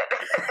bird, and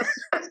it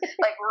was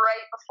like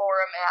right before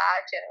a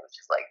match, and it was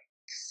just like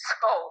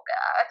so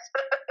bad.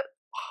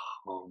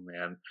 Oh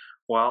man.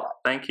 Well,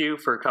 thank you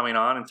for coming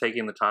on and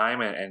taking the time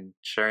and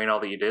sharing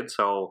all that you did.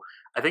 So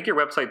I think your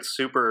website's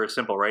super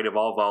simple, right?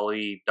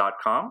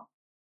 evolvevolley.com?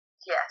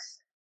 Yes.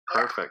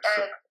 Perfect.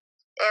 Yeah. And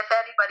if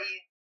anybody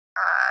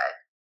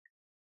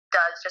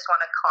does just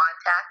want to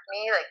contact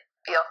me, like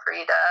feel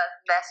free to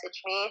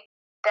message me.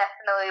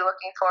 Definitely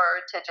looking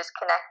forward to just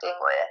connecting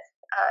with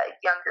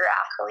younger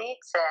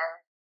athletes, and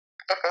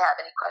if they have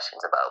any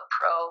questions about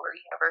pro or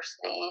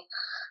university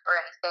or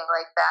anything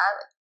like that,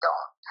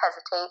 don't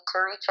hesitate to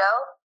reach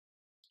out.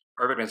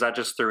 Perfect. Is that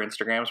just through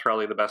Instagram is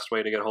probably the best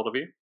way to get a hold of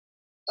you?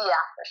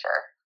 Yeah, for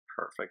sure.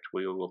 Perfect.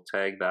 We will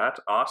tag that.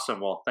 Awesome.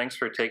 Well, thanks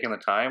for taking the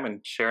time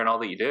and sharing all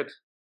that you did.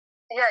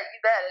 Yeah, you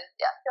bet.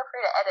 Yeah, feel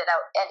free to edit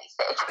out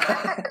anything.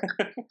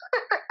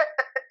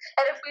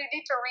 And if we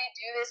need to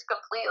redo this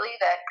completely,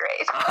 then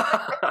great.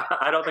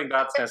 I don't think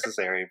that's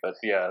necessary, but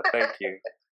yeah, thank you.